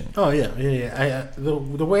devastation. Oh yeah.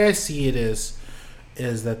 The way I see it is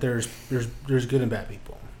that there's good and bad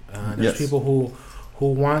people. There's people who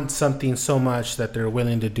want something so much that they're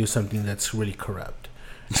willing to do something that's really corrupt.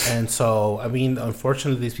 And so, I mean,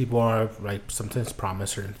 unfortunately, these people are like sometimes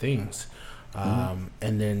promise certain things. And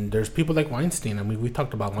then there's people like Weinstein. I mean, we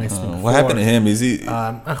talked about Weinstein before. What happened to him? Is he?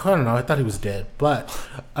 I don't know. I thought he was dead, but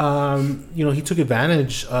he took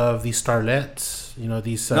advantage of these starlets.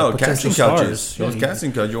 These casting couches. Those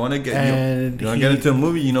casting couches. You want to get into a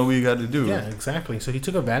movie? You know what you got to do. Yeah, exactly. So he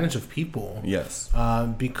took advantage of people. Yes.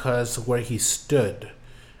 Because of where he stood,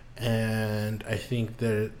 and I think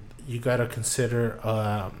that you got to consider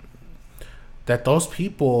that those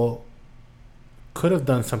people could have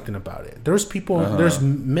done something about it. There's people, there's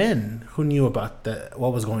men who knew about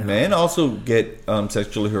what was going on. Men also get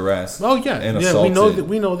sexually harassed. Oh yeah, and assaulted.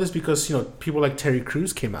 We know this because people like Terry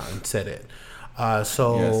Crews came out and said it.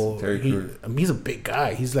 So Terry Crews. He's a big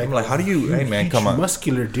guy. He's like, I'm like, how do you? Hey man, come on,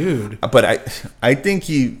 muscular dude. But I think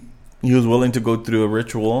he was willing to go through a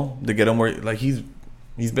ritual to get him where like he's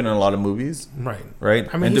been in a lot of movies, right.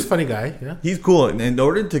 I mean, he's a funny guy. Yeah, he's cool. And in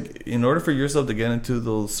order for yourself to get into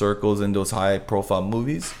those circles and those high profile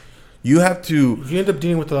movies, you end up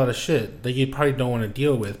dealing with a lot of shit that you probably don't want to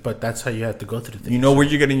deal with. But that's how you have to go through things. You know where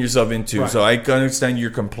you're getting yourself into. Right. So I can understand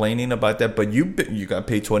you're complaining about that, but you got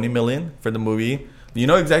paid $20 million for the movie. You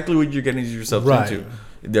know exactly what you're getting yourself into.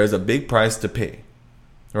 There's a big price to pay,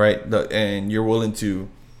 right? And you're willing to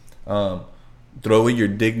throw away your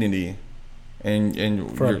dignity.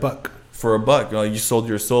 And for a buck. You sold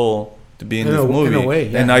your soul to be in this movie. In a way,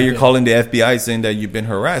 yeah, and now you're calling the FBI saying that you've been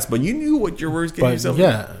harassed. But you knew what your words getting yourself.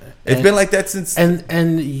 Yeah. It's been like that since.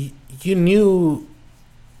 And you knew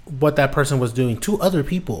what that person was doing to other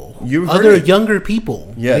people. Younger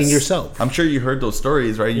people than yourself. I'm sure you heard those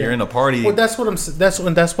stories, right? Yeah. You're in a party. Well, that's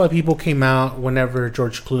why people came out whenever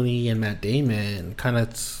George Clooney and Matt Damon kind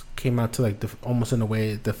of came out to like almost in a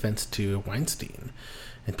way defense to Weinstein.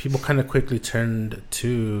 And people kind of quickly turned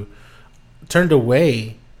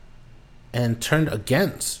away and turned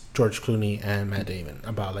against George Clooney and Matt Damon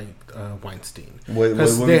about like Weinstein,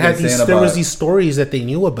 because there was these stories that they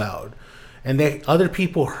knew about, and other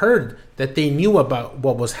people heard that they knew about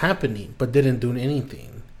what was happening but didn't do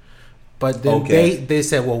anything. But then they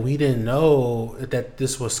said, well, we didn't know that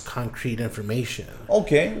this was concrete information.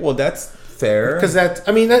 Okay, well that's fair. Because that's,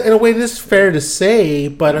 I mean, that, in a way, this is fair to say,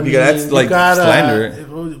 but I mean, that's like slander.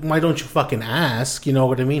 Why don't you fucking ask? You know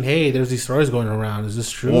what I mean? Hey, there's these stories going around. Is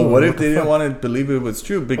this true? Well, what if they didn't want to believe it was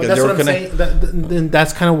true because they were connected? Then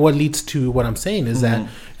that's kind of what leads to what I'm saying is that,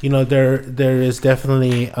 you know, there is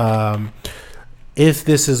definitely, if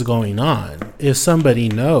this is going on, if somebody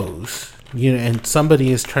knows, you know, and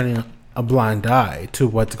somebody is turning a blind eye to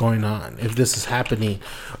what's going on, if this is happening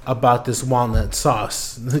about this walnut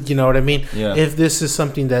sauce, you know what I mean? Yeah. If this is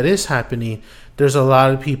something that is happening, there's a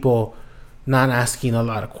lot of people not asking a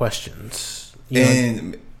lot of questions,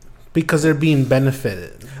 and because they're being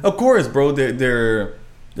benefited. Of course, bro. They're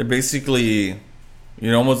basically,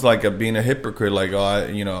 you're almost like being a hypocrite. Like, oh,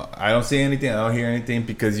 I don't see anything, I don't hear anything,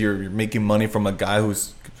 because you're making money from a guy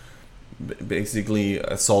who's basically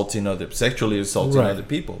sexually assaulting other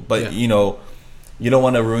people. But you know, you don't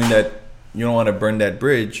want to ruin that. You don't want to burn that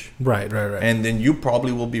bridge. Right. And then you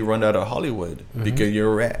probably will be run out of Hollywood because you're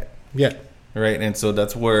a rat. Yeah. Right. And so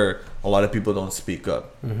that's where a lot of people don't speak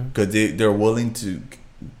up, because they're willing to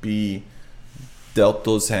be dealt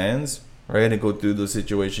those hands, right, and go through those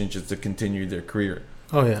situations just to continue their career.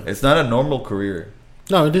 Oh yeah. It's not a normal career.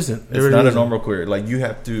 No, it isn't. It's really not a normal career. Like, you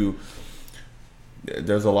have to.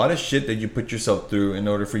 There's a lot of shit that you put yourself through in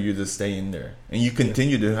order for you to stay in there, and you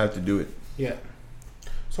continue to have to do it. Yeah.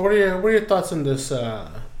 So what are your thoughts on this?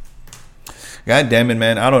 God damn it,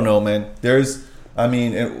 man! I don't know, man.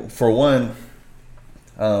 For one,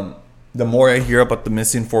 the more I hear about the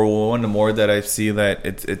missing 411, the more that I see that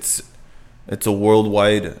it's a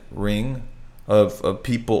worldwide ring of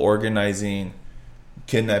people organizing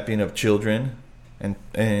kidnapping of children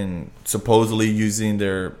and supposedly using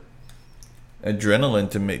their adrenaline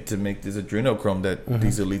to make this adrenochrome that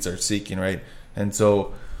these elites are seeking, right? And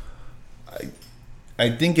so I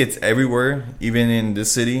think it's everywhere, even in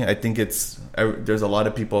this city. I think there's a lot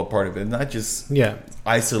of people a part of it, not just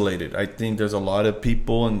isolated. I think there's a lot of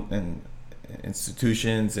people and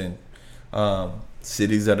institutions and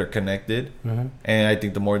cities that are connected, and I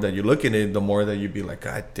think the more that you look at it, the more that you be like,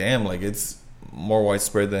 God damn, like, it's more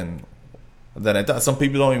widespread than I thought. Some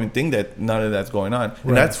people don't even think that none of that's going on,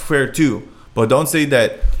 and that's fair too. But don't say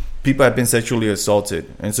that people have been sexually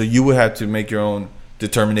assaulted, and so you would have to make your own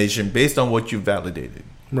determination based on what you validated.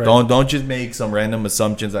 Right. Don't just make some random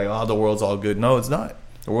assumptions like, oh, the world's all good. No, it's not.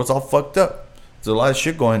 The world's all fucked up. There's a lot of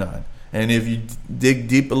shit going on. And if you dig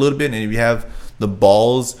deep a little bit, and if you have the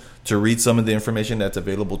balls to read some of the information that's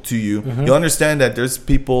available to you, you'll understand that there's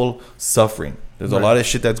people suffering. There's a lot of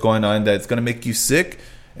shit that's going on that's going to make you sick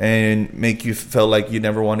and make you feel like you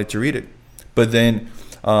never wanted to read it. But then,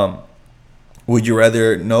 would you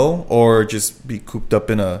rather know or just be cooped up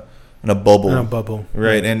in a bubble? In a bubble,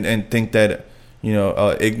 right? And think that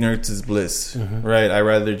ignorance is bliss, right? I'd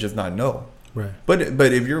rather just not know, right? But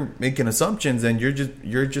if you're making assumptions, then you're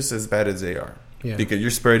just as bad as they are, because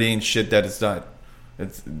you're spreading shit that is not.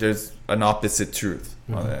 There's an opposite truth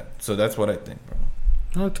on that. So that's what I think, bro.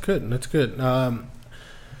 No, that's good. That's good. I'm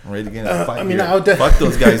ready to get in a fight. Fuck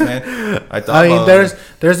those guys, man.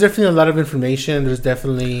 There's definitely a lot of information. There's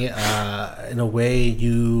definitely, in a way,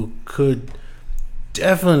 you could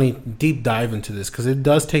definitely deep dive into this, because it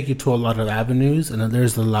does take you to a lot of avenues, and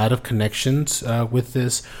there's a lot of connections with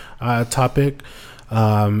this topic.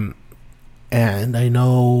 And I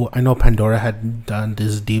know Pandora had done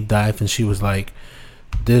this deep dive, and she was like,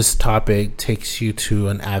 this topic takes you to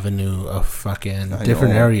an avenue of fucking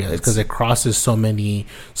different areas, because it crosses so many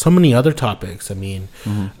other topics. I mean,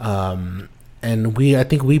 and I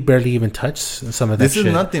think we barely even touched some of that. This is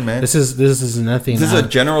nothing, man. This is nothing. This is a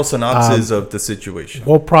general synopsis of the situation.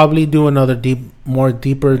 We'll probably do another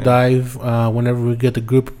deeper dive whenever we get the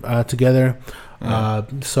group together.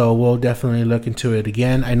 So we'll definitely look into it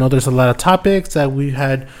again. I know there's a lot of topics that we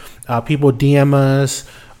had people DM us.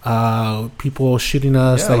 People shooting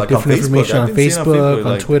us like different information on Facebook,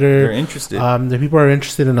 on Twitter. They're interested. The people are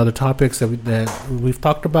interested in other topics that we've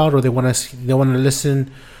talked about, or they want to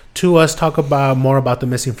listen to us talk about more about the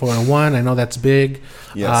missing 411. I know that's big.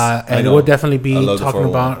 Yes, and we'll definitely be talking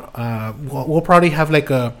about. We'll probably have like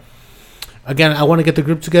a. Again, I want to get the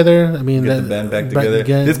group together. I mean, get the band back together.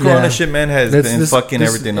 Again, this Corona shit, man, has been fucking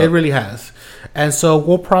everything up. It really has, and so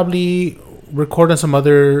we'll probably record on some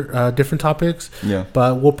other different topics. Yeah.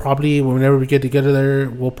 But we'll probably, whenever we get together,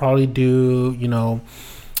 we'll probably do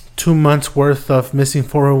 2 months worth of missing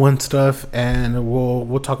 401 stuff, and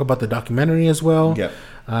we'll talk about the documentary as well. Yeah.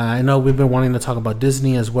 I know we've been wanting to talk about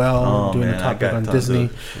Disney as well, doing a topic on Disney,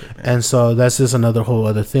 and so that's just another whole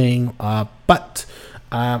other thing. But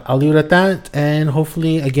I'll leave it at that, and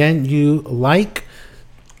hopefully, again, you like,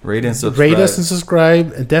 Rate and subscribe. Rate us and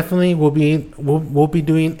subscribe. And definitely, we'll be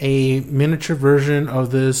doing a miniature version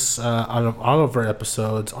of this out of all of our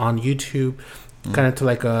episodes on YouTube, kind of to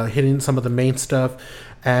like hitting some of the main stuff.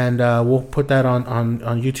 And we'll put that on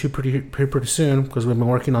YouTube pretty soon because we've been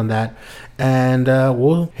working on that. And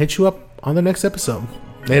we'll hit you up on the next episode.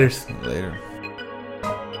 Later.